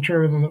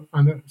center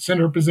on the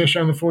center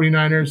position on the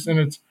 49ers,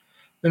 then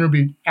it'll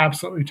be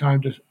absolutely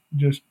time to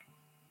just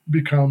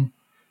become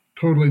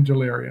totally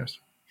delirious.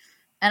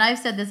 And I've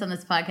said this on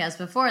this podcast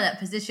before, that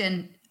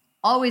position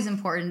always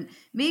important,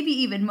 maybe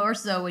even more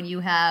so when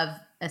you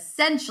have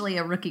essentially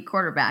a rookie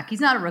quarterback.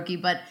 He's not a rookie,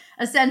 but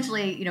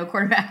essentially,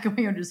 quarterback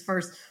going into his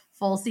first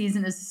full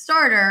season as a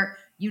starter.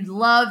 You'd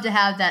love to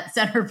have that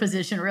center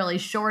position really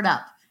shored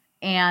up,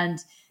 and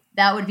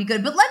that would be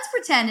good. But let's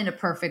pretend in a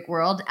perfect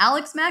world,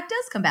 Alex Mack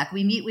does come back.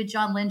 We meet with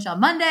John Lynch on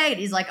Monday, and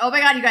he's like, oh my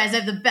God, you guys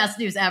have the best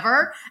news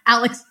ever.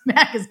 Alex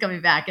Mack is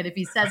coming back. And if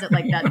he says it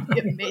like that, it'd be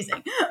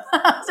amazing.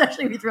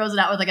 Especially if he throws it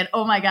out with like an,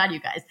 oh my God,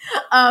 you guys.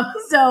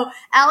 So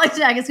Alex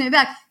Mack is coming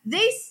back.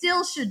 They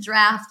still should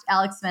draft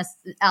Alex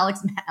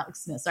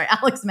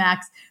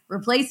Mack's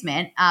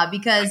replacement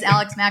because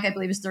Alex Mack, I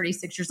believe, is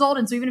 36 years old.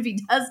 And so even if he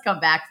does come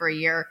back for a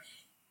year,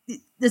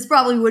 this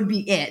probably would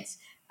be it.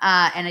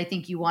 And I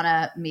think you want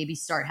to maybe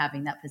start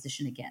having that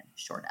position again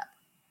shored up.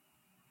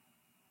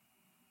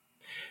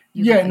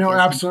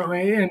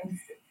 Absolutely. And,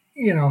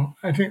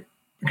 I think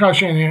Kyle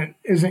Shanahan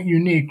isn't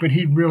unique, but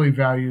he really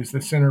values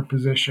the center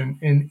position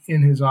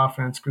in his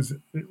offense because,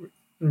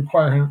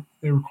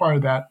 require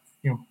that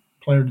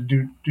player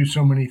to do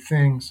so many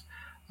things.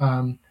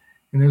 And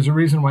there's a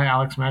reason why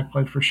Alex Mack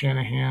played for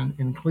Shanahan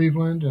in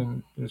Cleveland,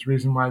 and there's a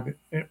reason why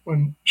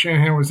when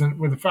Shanahan was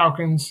with the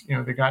Falcons,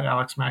 they got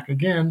Alex Mack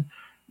again.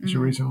 There's a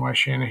reason why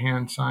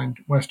Shanahan signed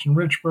Weston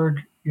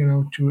Richburg,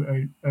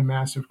 to a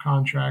massive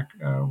contract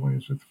when he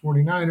was with the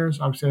 49ers.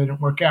 Obviously, that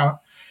didn't work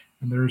out.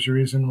 And there's a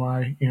reason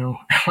why,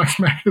 Alex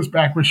Mack is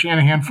back with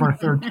Shanahan for a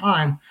third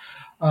time.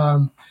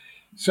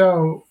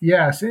 So,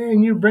 yes,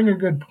 and you bring a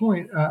good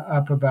point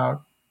up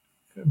about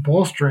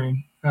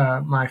bolstering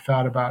my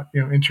thought about,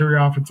 interior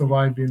offensive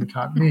line being the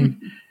top need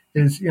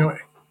is,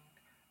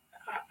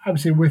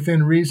 obviously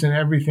within reason,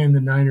 everything the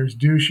Niners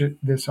do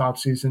this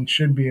offseason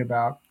should be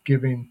about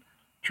giving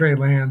Trey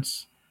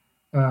Lance,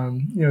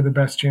 the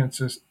best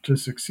chances to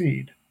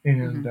succeed.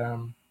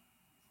 And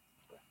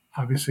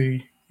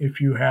obviously, if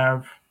you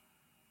have,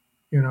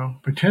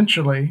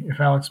 potentially, if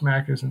Alex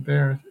Mack isn't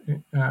there,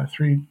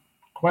 3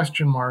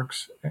 question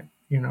marks,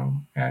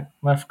 at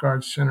left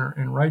guard, center,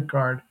 and right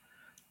guard,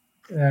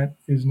 that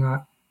is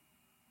not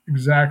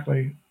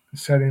exactly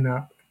setting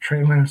up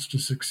Trey Lance to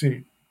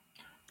succeed.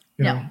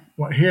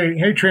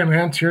 Hey, Trey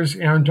Lance, here's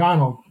Aaron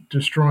Donald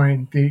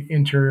destroying the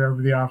interior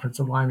of the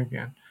offensive line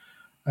again.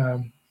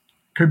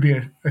 Could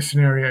be a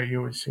scenario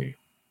you would see.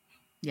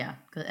 Yeah,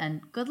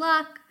 good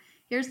luck.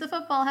 Here's the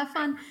football. Have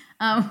fun.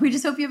 We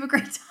just hope you have a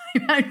great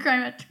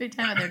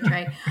time out there,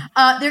 Trey.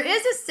 There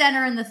is a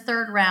center in the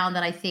 3rd round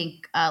that I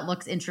think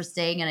looks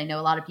interesting, and I know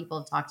a lot of people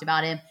have talked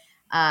about him.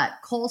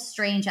 Cole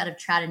Strange out of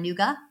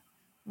Chattanooga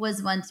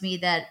was one to me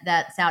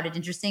that sounded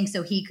interesting.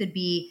 So he could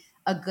be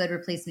a good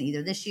replacement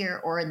either this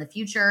year or in the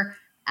future.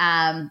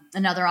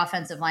 Another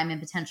offensive lineman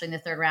potentially in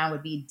the 3rd round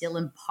would be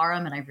Dylan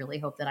Parham, and I really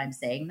hope that I'm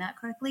saying that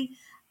correctly.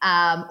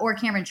 Or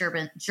Cameron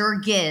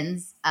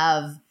Jurgens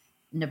of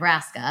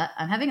Nebraska.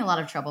 I'm having a lot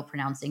of trouble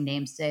pronouncing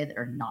names today that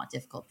are not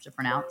difficult to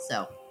pronounce,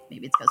 so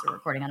maybe it's because we're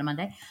recording on a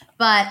Monday.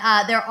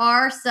 But there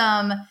are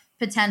some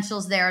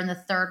potentials there in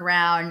the 3rd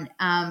round.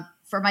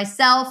 For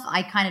myself,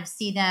 I kind of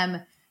see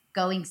them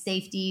going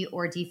safety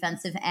or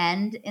defensive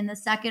end in the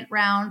 2nd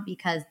round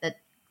because that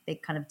they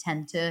kind of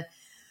tend to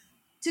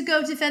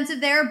go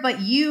defensive there.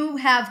 But you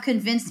have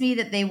convinced me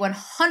that they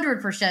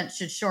 100%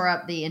 should shore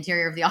up the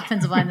interior of the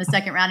offensive line in the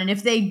 2nd round. And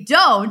if they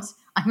don't,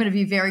 I'm going to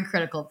be very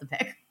critical of the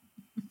pick.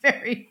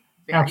 Very,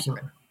 very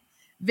absolutely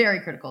very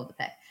critical of the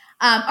pick.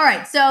 All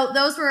right. So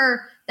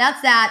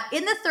that's that.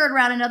 In the 3rd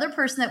round, another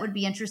person that would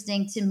be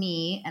interesting to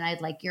me, and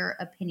I'd like your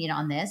opinion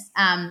on this.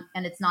 And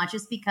it's not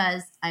just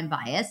because I'm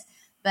biased,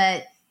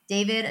 but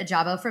David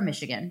Ajabo from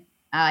Michigan.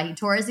 He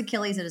tore his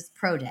Achilles at his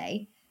pro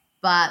day,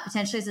 but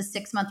potentially has a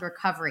 6-month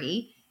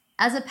recovery.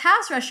 As a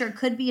pass rusher,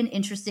 could be an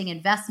interesting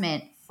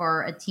investment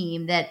for a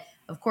team that,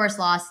 of course,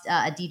 lost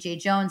a DJ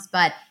Jones,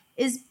 but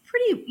is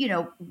pretty,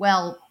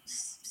 well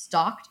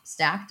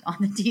stacked on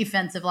the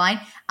defensive line.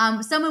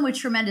 Someone with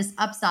tremendous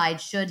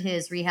upside should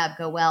his rehab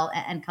go well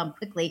and come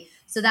quickly.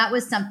 So that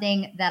was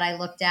something that I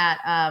looked at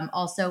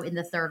also in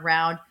the 3rd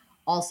round.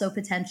 Also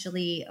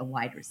potentially a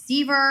wide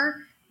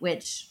receiver,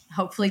 which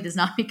hopefully does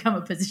not become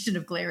a position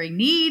of glaring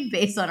need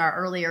based on our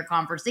earlier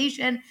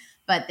conversation.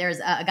 But there's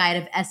a guy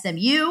out of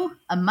SMU,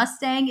 a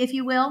Mustang, if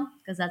you will,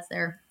 because that's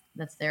their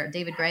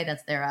David Gray.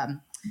 That's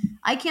their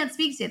I can't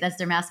speak to it. That's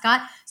their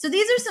mascot. So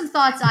these are some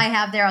thoughts I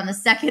have there on the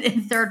 2nd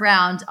and 3rd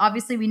round.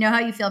 Obviously, we know how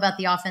you feel about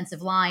the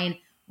offensive line.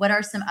 What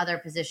are some other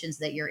positions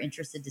that you're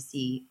interested to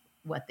see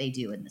what they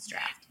do in this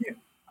draft?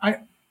 Yeah,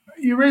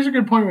 you raise a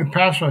good point with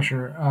pass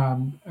rusher,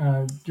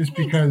 just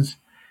because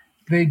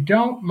they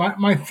don't.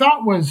 My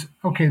thought was,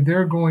 okay,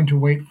 they're going to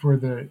wait for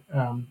the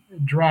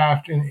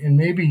draft and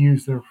maybe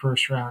use their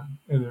 1st round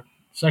or their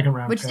 2nd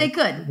round, which pick, they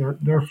could.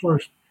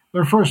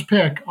 Their first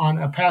pick on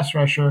a pass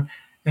rusher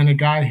and a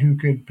guy who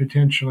could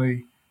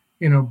potentially,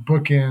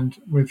 bookend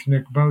with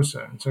Nick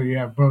Bosa. And so you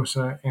have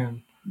Bosa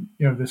and,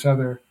 this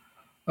other,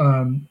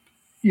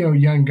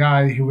 young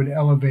guy who would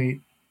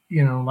elevate,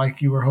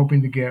 like you were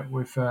hoping to get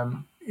with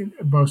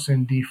Bosa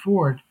and D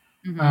Ford.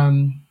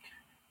 Mm-hmm.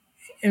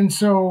 And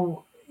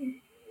so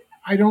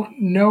I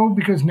don't know,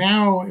 because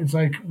now it's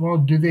like, well,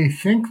 do they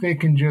think they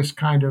can just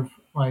kind of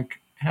like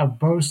have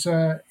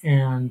Bosa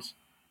and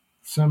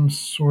some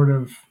sort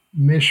of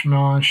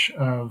mishmash,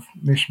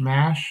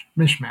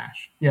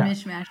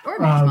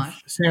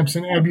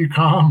 Samson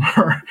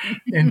Ebukam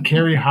and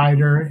Kerry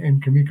Hyder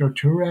and Kamiko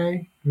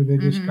Toure, who they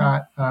just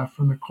got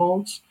from the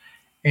Colts,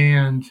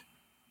 and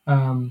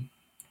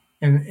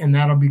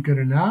that'll be good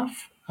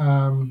enough.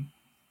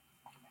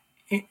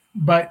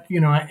 But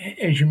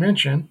as you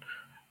mentioned,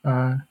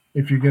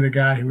 if you get a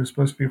guy who was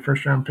supposed to be a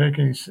 1st round pick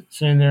and he's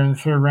sitting there in the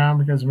 3rd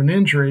round because of an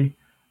injury,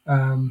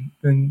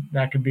 then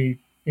that could be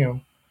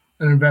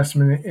an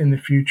investment in the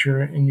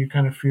future, and you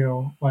kind of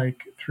feel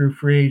like through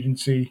free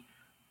agency,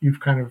 you've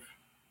kind of,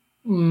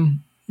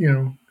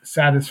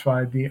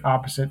 satisfied the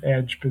opposite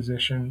edge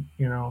position,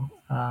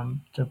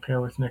 to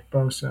pair with Nick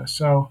Bosa.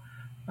 So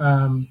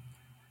that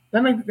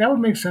would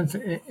make sense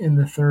in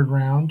the 3rd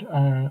round.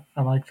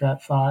 I like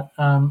that thought.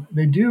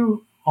 They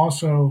do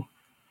also,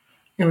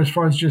 as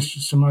far as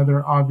just some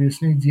other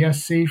obvious needs,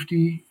 yes,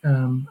 safety,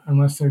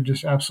 unless they're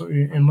just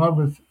absolutely in love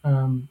with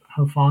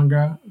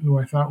Hufanga, who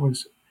I thought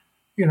was,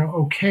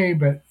 okay,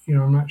 but,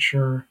 I'm not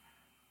sure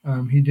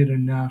he did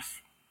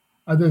enough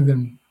other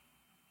than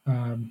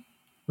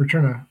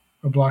return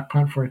a block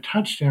punt for a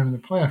touchdown in the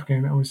playoff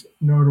game. That was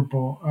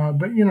notable.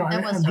 But,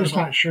 I'm just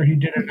not sure he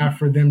did enough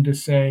for them to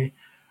say,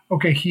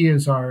 okay, he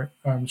is our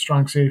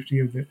strong safety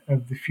of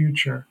the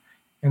future.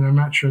 And I'm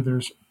not sure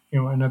there's,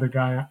 another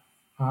guy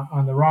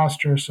on the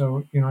roster.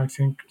 So, I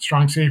think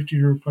strong safety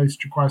to replace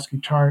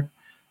Jaquiski Tart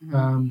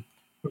would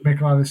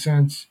make a lot of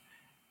sense.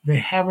 They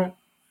haven't,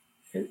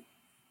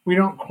 we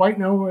don't quite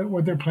know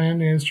what their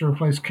plan is to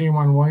replace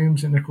K'Wan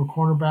Williams at nickel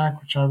cornerback,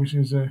 which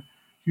obviously is a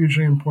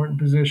hugely important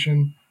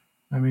position.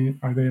 I mean,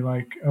 are they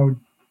like,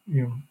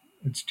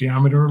 it's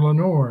Diameter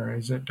Lenore?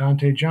 Is it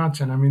Dante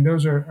Johnson? I mean,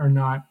 those are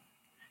not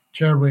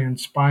terribly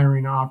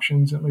inspiring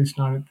options, at least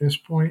not at this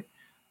point.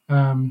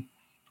 And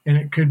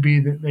it could be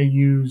that they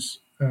use,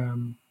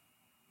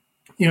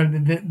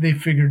 they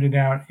figured it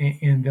out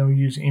and they'll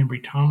use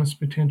Ambry Thomas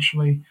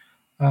potentially.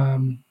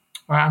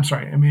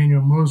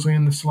 Emmanuel Mosley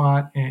in the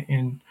slot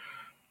and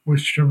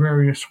with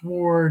Travarius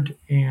Ward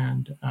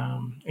and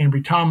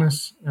Ambry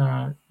Thomas,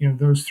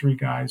 those three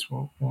guys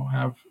will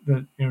have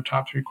the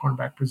top three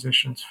cornerback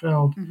positions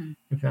filled.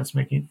 If that's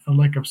making a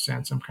lick of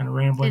sense. I'm kind of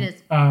rambling.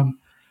 It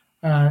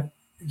is.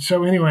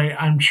 So anyway,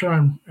 I'm sure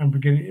I'm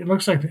forgetting. It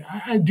looks like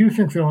I do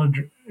think they'll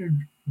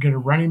get a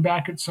running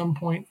back at some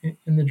point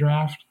in the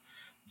draft,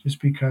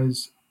 just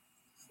because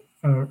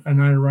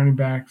another running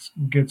back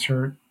gets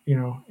hurt,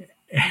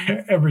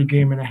 every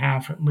game and a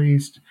half at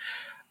least.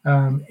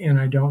 And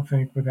I don't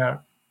think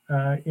without,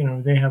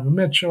 they have a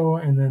Mitchell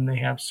and then they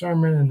have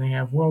Sermon and they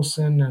have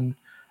Wilson. And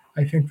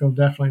I think they'll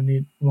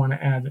definitely want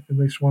to add at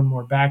least one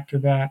more back to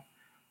that.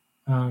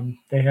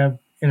 They have,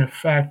 in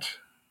effect,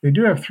 they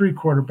do have three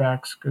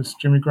quarterbacks because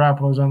Jimmy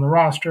Garoppolo is on the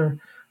roster.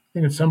 I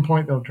think at some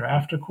point they'll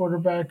draft a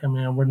quarterback. I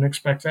mean, I wouldn't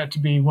expect that to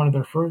be one of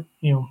their first,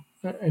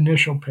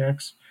 initial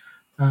picks.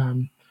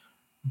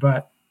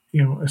 But,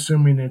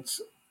 assuming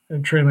it's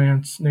Trey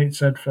Lance, Nate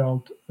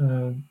Sudfeld,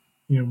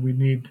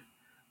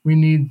 we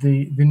need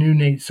the new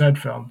Nate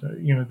Sudfeld,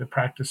 the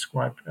practice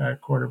squad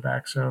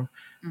quarterback. So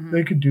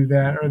they could do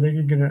that, or they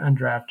could get an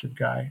undrafted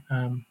guy.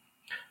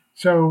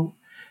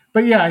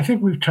 But yeah, I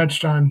think we've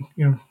touched on,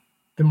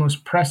 the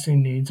most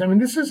pressing needs. I mean,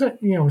 this is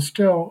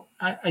still,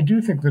 I do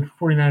think that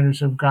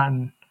 49ers have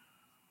gotten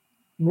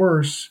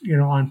worse,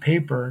 on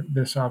paper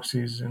this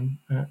offseason.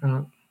 I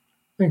don't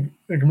think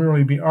it can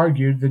really be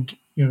argued that,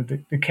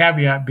 the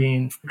caveat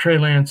being Trey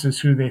Lance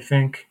is who they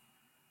think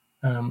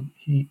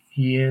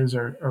he is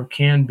or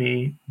can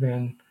be.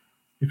 Then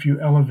if you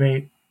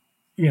elevate,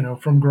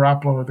 from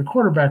Garoppolo at the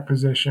quarterback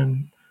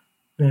position,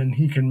 then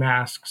he can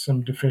mask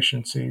some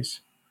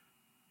deficiencies.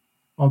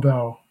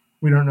 Although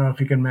we don't know if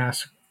he can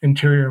mask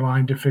interior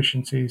line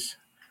deficiencies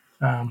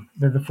that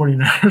the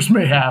 49ers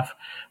may have,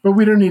 but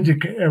we don't need to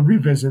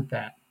revisit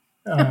that.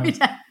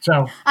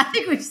 So I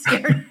think we've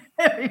scared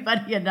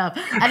everybody enough.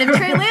 And if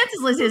Trey Lance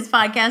is listening to this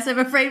podcast, I'm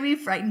afraid we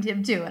frightened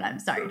him too. And I'm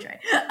sorry, Trey.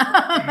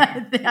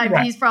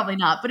 He's probably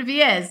not, but if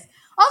he is,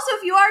 also,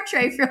 if you are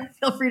Trey,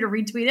 feel free to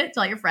retweet it,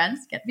 tell your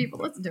friends, get people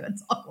to listen to it.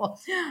 It's all cool.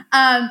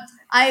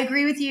 I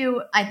agree with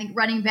you. I think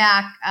running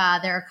back,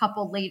 there are a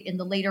couple late in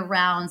the later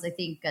rounds. I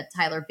think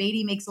Tyler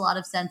Beatty makes a lot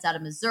of sense out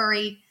of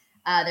Missouri.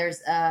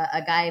 There's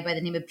a guy by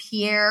the name of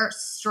Pierre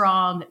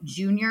Strong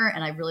Jr.,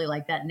 and I really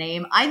like that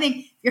name. I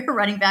think if you're a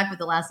running back with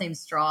the last name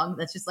Strong,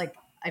 that's just like,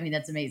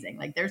 that's amazing.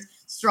 Like there's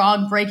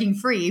Strong breaking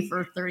free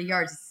for 30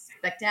 yards. It's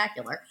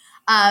spectacular.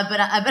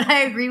 But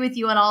I agree with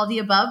you on all of the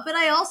above. But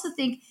I also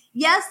think,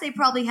 yes, they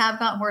probably have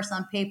gotten worse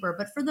on paper.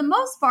 But for the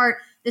most part,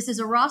 this is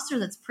a roster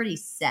that's pretty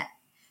set.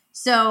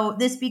 So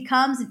this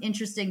becomes an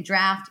interesting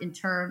draft in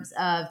terms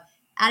of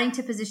adding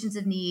to positions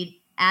of need,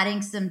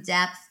 adding some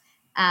depth.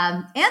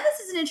 And this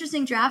is an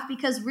interesting draft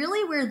because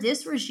really where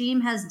this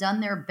regime has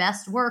done their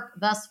best work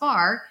thus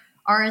far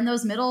are in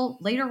those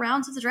later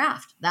rounds of the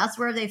draft. That's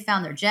where they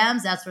found their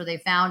gems. That's where they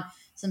found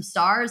some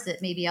stars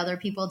that maybe other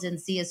people didn't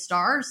see as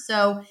stars.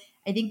 So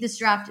I think this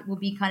draft will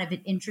be kind of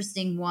an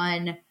interesting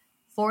one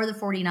for the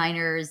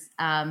 49ers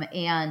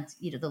and,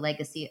 the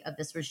legacy of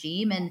this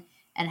regime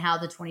and how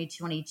the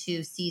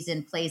 2022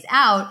 season plays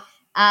out.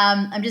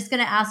 I'm just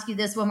going to ask you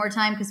this one more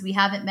time because we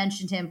haven't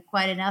mentioned him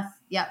quite enough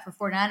yet for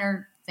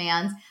 49er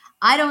fans.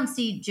 I don't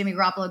see Jimmy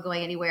Garoppolo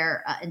going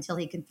anywhere until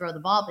he can throw the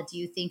ball, but do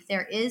you think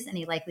there is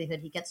any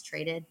likelihood he gets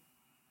traded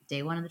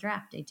day one of the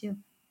draft, day two?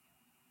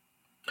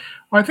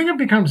 Well, I think it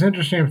becomes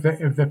interesting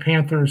if the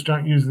Panthers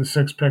don't use the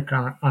sixth pick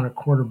on a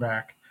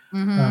quarterback.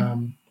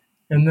 And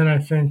then I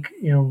think,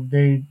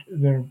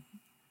 they're,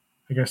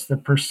 I guess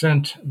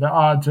the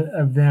odds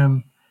of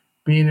them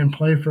being in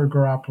play for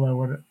Garoppolo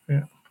would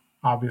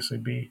obviously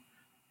be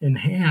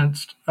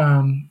enhanced.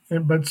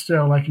 But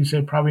still, like you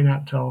say, probably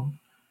not till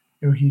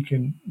he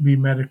can be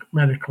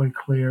medically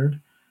cleared.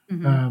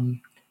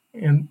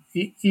 And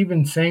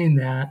even saying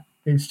that,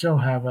 they still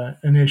have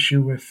an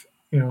issue with,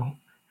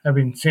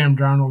 having Sam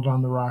Darnold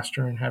on the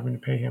roster and having to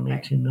pay him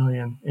 $18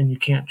 million, and you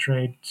can't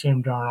trade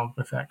Sam Darnold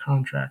with that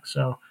contract.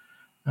 So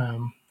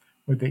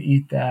would they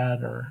eat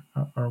that or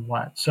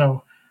what?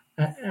 So,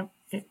 I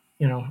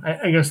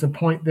guess the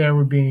point there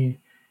would be,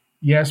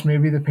 yes,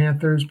 maybe the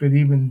Panthers, but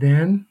even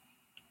then,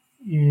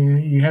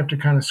 you have to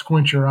kind of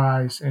squint your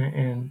eyes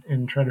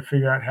and try to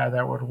figure out how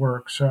that would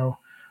work. So,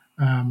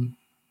 I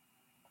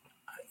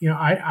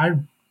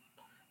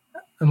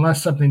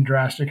unless something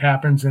drastic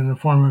happens in the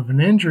form of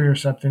an injury or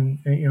something,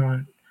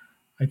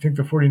 I think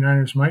the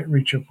 49ers might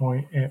reach a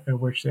point at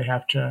which they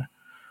have to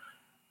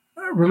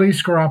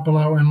release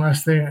Garoppolo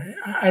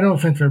I don't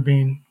think they're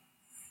being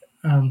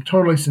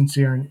totally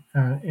sincere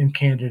and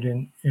candid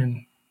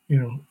in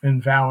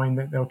vowing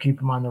that they'll keep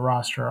him on the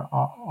roster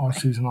all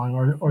season long,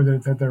 or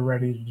that they're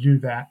ready to do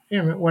that.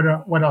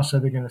 What else are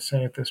they going to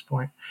say at this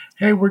point?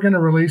 Hey, we're going to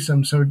release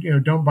him, so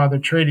don't bother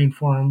trading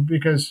for him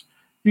because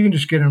you can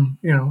just get him.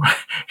 You don't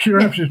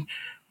have to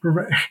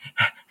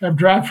have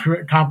draft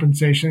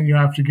compensation you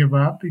have to give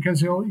up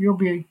because you'll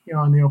be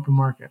on the open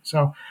market.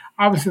 So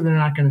obviously they're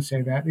not going to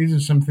say that. These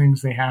are some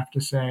things they have to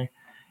say,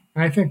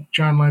 and I think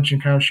John Lynch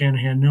and Kyle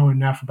Shanahan know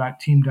enough about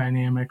team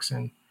dynamics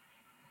and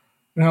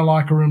how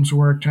locker rooms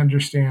work to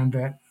understand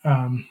that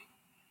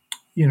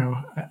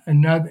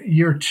another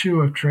year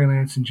 2 of Trey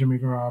Lance and Jimmy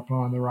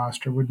Garoppolo on the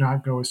roster would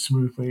not go as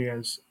smoothly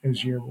as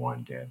year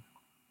 1 did.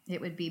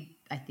 It would be,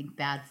 I think,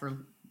 bad for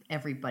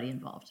everybody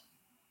involved.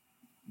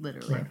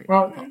 Literally. Right.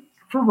 Well,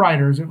 for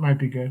writers, it might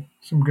be good.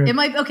 It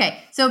might.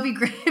 Okay, so it'd be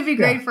great. It'd be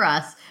great for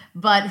us,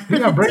 but for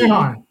bring team, it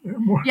on.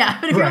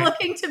 But if you're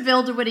looking to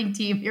build a winning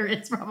team here,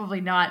 it's probably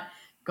not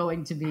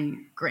going to be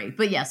great.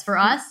 But yes, for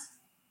us,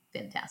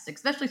 fantastic,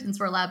 especially since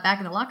we're allowed back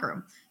in the locker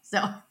room.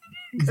 So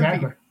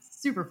exactly,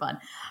 super fun.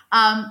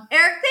 Eric,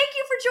 thank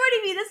you for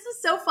joining me. This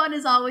is so fun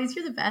as always.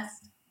 You're the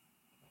best.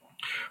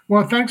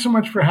 Well, thanks so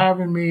much for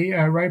having me.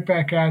 Right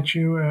back at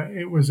you.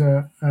 It was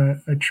a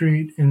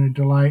treat and a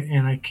delight,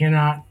 and I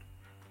cannot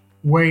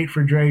wait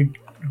for Dre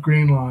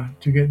Greenlaw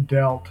to get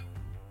dealt,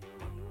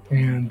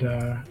 and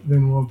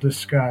then we'll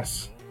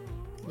discuss.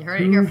 You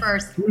heard it here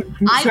first. Who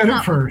said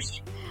it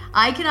first?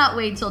 I cannot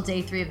wait till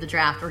day 3 of the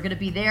draft. We're going to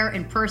be there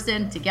in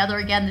person together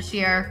again this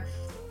year,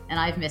 and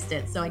I've missed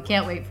it, so I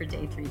can't wait for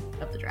day 3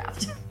 of the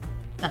draft.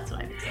 That's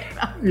what I'm excited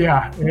about.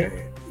 Yeah,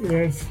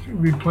 it'll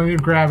be plenty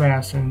of grab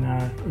ass in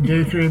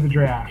day 3 of the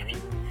draft.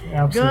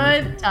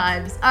 Absolutely. Good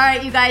times. All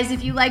right, you guys,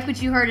 if you like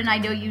what you heard, and I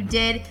know you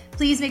did,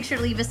 please make sure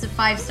to leave us a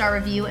 5-star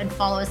review and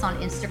follow us on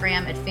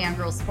Instagram at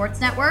Fangirl Sports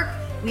Network.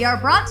 We are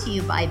brought to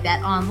you by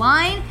Bet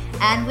Online.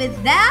 And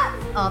with that,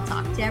 I'll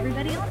talk to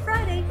everybody on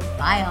Friday.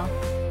 Bye, all.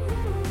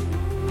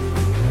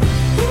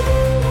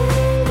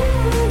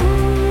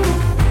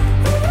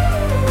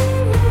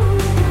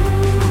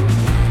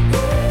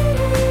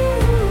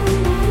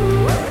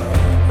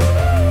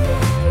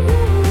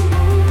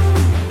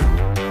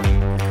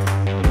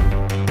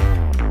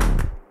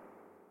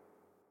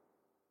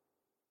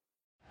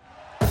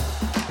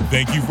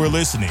 Thank you for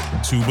listening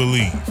to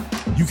Believe.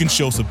 You can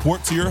show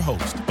support to your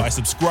host by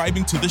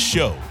subscribing to the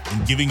show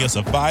and giving us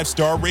a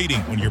 5-star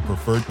rating on your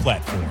preferred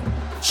platform.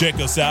 Check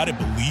us out at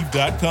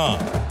Believe.com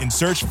and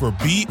search for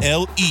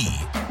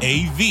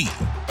BLEAV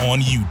on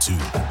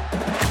YouTube.